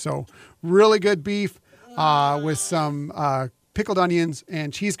beef. So really good beef with some pickled onions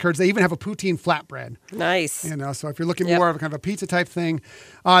and cheese curds. They even have a poutine flatbread. Nice. You know, so if you're looking Yep. more of a kind of a pizza type thing,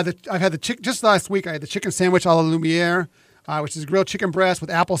 I've had the just last week. I had the chicken sandwich a la Lumiere, which is grilled chicken breast with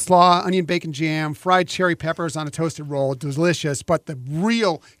apple slaw, onion bacon jam, fried cherry peppers on a toasted roll. Delicious. But the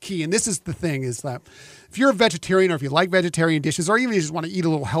real key, and this is the thing, is that if you're a vegetarian or if you like vegetarian dishes, or even you just want to eat a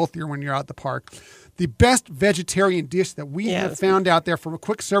little healthier when you're out at the park, the best vegetarian dish that we have found out there from a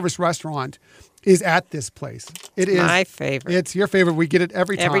quick service restaurant is at this place. It is my favorite. It's your favorite. We get it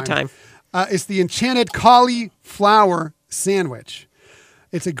every time. Every time. It's the Enchanted Cauliflower Sandwich.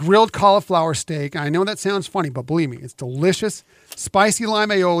 It's a grilled cauliflower steak. I know that sounds funny, but believe me, it's delicious. Spicy lime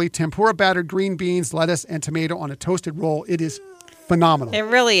aioli, tempura battered green beans, lettuce, and tomato on a toasted roll. It is phenomenal. It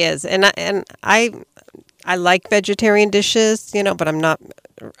really is, and I like vegetarian dishes, you know, but I'm not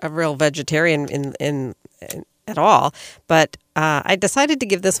a real vegetarian in at all. But I decided to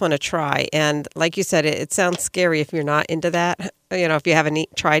give this one a try, and like you said, it sounds scary if you're not into that. You know, if you haven't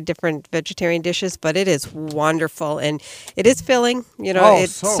tried different vegetarian dishes, but it is wonderful and it is filling. You know,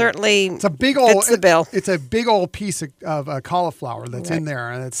 certainly it's a big old fits the bill. It's a big old piece of cauliflower that's in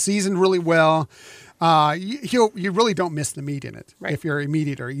there, and it's seasoned really well. You really don't miss the meat in it if you're a meat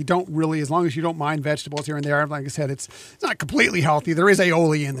eater. You don't really, as long as you don't mind vegetables here and there. Like I said, it's not completely healthy. There is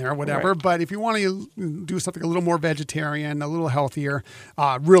aioli in there, whatever. Right. But if you want to do something a little more vegetarian, a little healthier,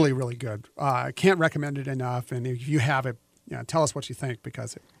 really, really good. I can't recommend it enough. And if you have it, tell us what you think,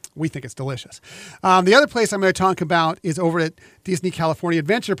 because we think it's delicious. The other place I'm going to talk about is over at Disney California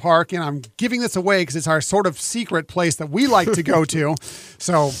Adventure Park, and I'm giving this away because it's our sort of secret place that we like to go to.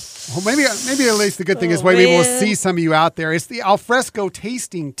 So maybe at least the good thing is maybe we'll see some of you out there. It's the Alfresco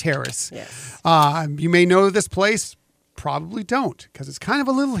Tasting Terrace. Yes. You may know this place. Probably don't, because it's kind of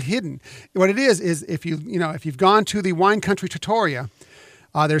a little hidden. What it is if you've gone to the Wine Country Trattoria,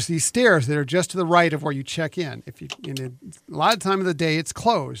 there's these stairs that are just to the right of where you check in. A lot of time of the day it's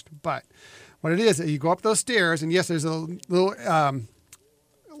closed, but what it is, you go up those stairs, and yes, there's a little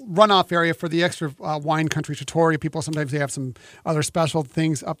runoff area for the extra Wine Country Trattoria people. Sometimes they have some other special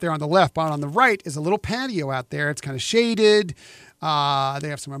things up there on the left, but on the right is a little patio out there. It's kind of shaded. They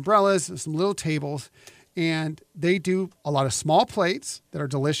have some umbrellas, some little tables, and they do a lot of small plates that are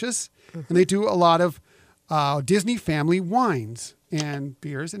delicious, and they do a lot of Disney family wines and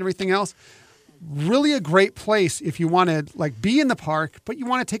beers and everything else. Really a great place if you want to be in the park, but you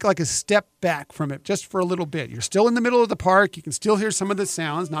want to take a step back from it just for a little bit. You're still in the middle of the park. You can still hear some of the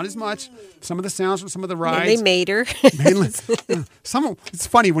sounds, not as much. Some of the sounds from some of the rides. They made her. It's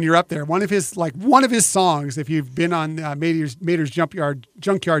funny when you're up there. One of his songs, if you've been on Mater's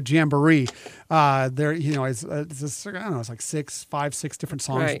Junkyard Jamboree, there it's I don't know, it's like 5, 6 different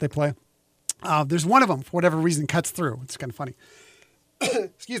songs that they play. There's one of them, for whatever reason, cuts through. It's kind of funny.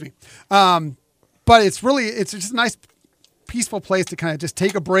 Excuse me. But it's just a nice, peaceful place to kind of just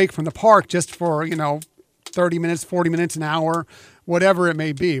take a break from the park just for, 30 minutes, 40 minutes, an hour, whatever it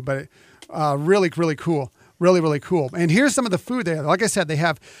may be. But really, really cool. Really, really cool. And here's some of the food there. Like I said, they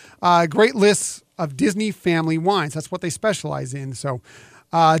have great lists of Disney family wines. That's what they specialize in. So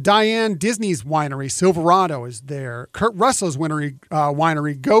Diane Disney's winery, Silverado, is there. Kurt Russell's winery,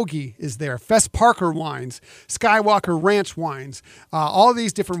 Gogi, is there. Fess Parker wines, Skywalker Ranch wines. All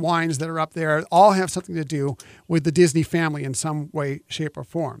these different wines that are up there all have something to do with the Disney family in some way, shape, or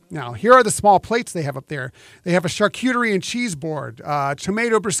form. Now, here are the small plates they have up there. They have a charcuterie and cheese board,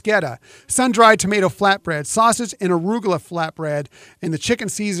 tomato bruschetta, sun-dried tomato flatbread, sausage and arugula flatbread, and the chicken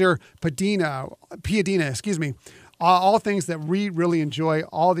Caesar piadina, all things that we really enjoy,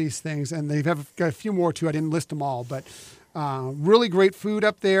 all these things. And they've got a few more too. I didn't list them all, but really great food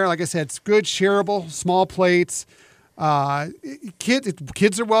up there. Like I said, it's good, shareable, small plates.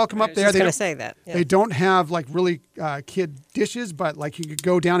 Kids are welcome up there. I was just going to say that. Yeah. They don't have really kid dishes, but you could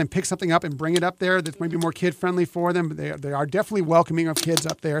go down and pick something up and bring it up there. That's maybe more kid friendly for them. But they are definitely welcoming of kids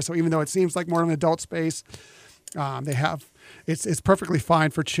up there. So even though it seems like more of an adult space, they have. It's perfectly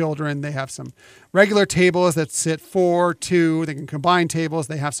fine for children. They have some regular tables that sit 4, 2. They can combine tables.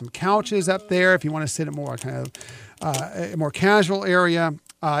 They have some couches up there if you want to sit at more a more casual area.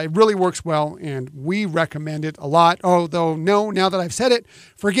 It really works well, and we recommend it a lot. Although, now that I've said it,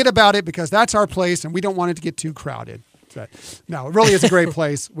 forget about it, because that's our place, and we don't want it to get too crowded. No, it really is a great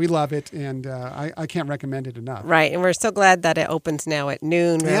place. We love it, and I can't recommend it enough. Right, and we're so glad that it opens now at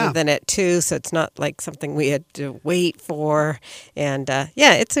noon rather than at 2, so it's not like something we had to wait for. And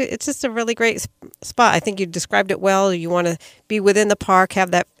it's just a really great spot. I think you described it well. You want to be within the park,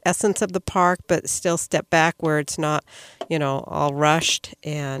 have that essence of the park, but still step back where it's not, all rushed,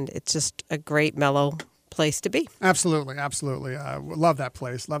 and it's just a great mellow place to be. Absolutely. Love that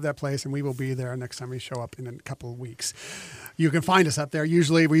place, and we will be there next time we show up in a couple of weeks. You can find us up there.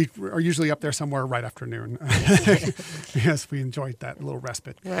 We are usually up there somewhere right after noon. Yes, we enjoyed that little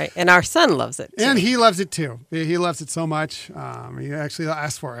respite. Right, and our son loves it too. And he loves it too. He loves it so much. He actually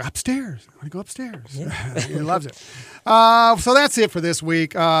asked for it upstairs. I want to go upstairs. Yeah. He loves it. So that's it for this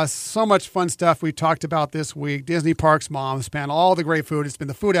week. So much fun stuff we talked about this week. Disney Parks Mom spanned all the great food. It's been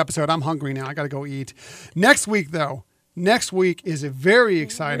the food episode. I'm hungry now. I got to go eat. Next week is a very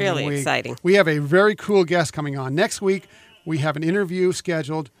exciting week. Really exciting. We have a very cool guest coming on. Next week, we have an interview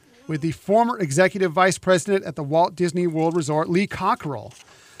scheduled with the former executive vice president at the Walt Disney World Resort, Lee Cockerell.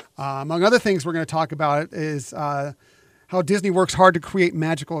 Among other things we're going to talk about is how Disney works hard to create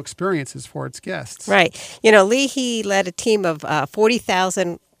magical experiences for its guests. Right. Lee, he led a team of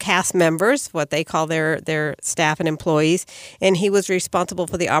 40,000 cast members, what they call their staff and employees, and he was responsible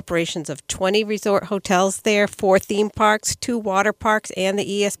for the operations of 20 resort hotels there, 4 theme parks, 2 water parks, and the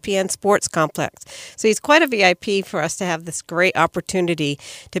ESPN Sports Complex. So he's quite a VIP for us to have this great opportunity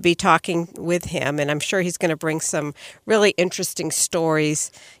to be talking with him, and I'm sure he's going to bring some really interesting stories,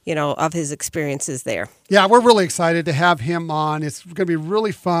 of his experiences there. Yeah, we're really excited to have him on. It's going to be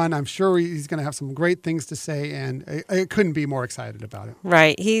really fun. I'm sure he's going to have some great things to say, and I couldn't be more excited about it.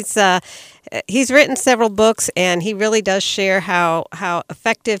 Right. He's written several books, and he really does share how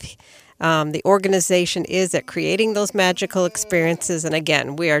effective the organization is at creating those magical experiences. And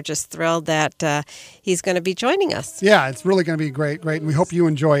again, we are just thrilled that he's going to be joining us. Yeah, it's really going to be great, and we hope you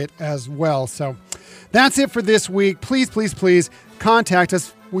enjoy it as well. So that's it for this week. Please contact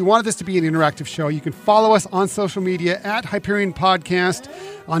us. We wanted this to be an interactive show. You can follow us on social media at Hyperion Podcast,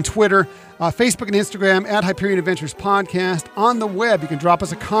 on Twitter, Facebook and Instagram at Hyperion Adventures Podcast. On the web, you can drop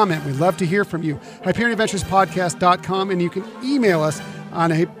us a comment. We'd love to hear from you. HyperionAdventurespodcast.com, and you can email us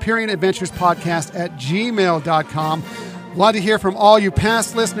on HyperionAdventurespodcast@gmail.com. We'd love to hear from all you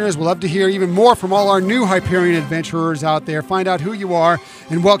past listeners. We'd love to hear even more from all our new Hyperion adventurers out there. Find out who you are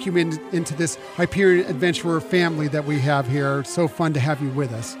and welcome you into this Hyperion adventurer family that we have here. It's so fun to have you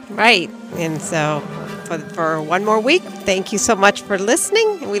with us. Right. And so for one more week, thank you so much for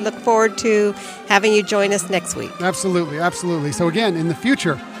listening. And we look forward to having you join us next week. Absolutely. So again, in the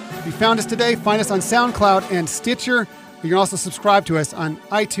future, if you found us today, find us on SoundCloud and Stitcher. You can also subscribe to us on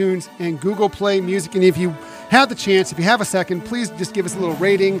iTunes and Google Play Music. And if you have the chance, if you have a second, please just give us a little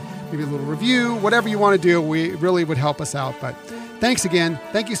rating, maybe a little review, whatever you want to do. We really would help us out. But thanks again.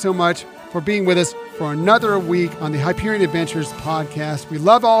 Thank you so much for being with us for another week on the Hyperion Adventures podcast. We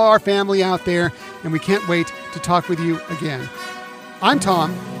love all our family out there, and we can't wait to talk with you again. I'm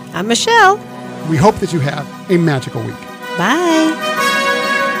Tom. I'm Michelle. We hope that you have a magical week. Bye.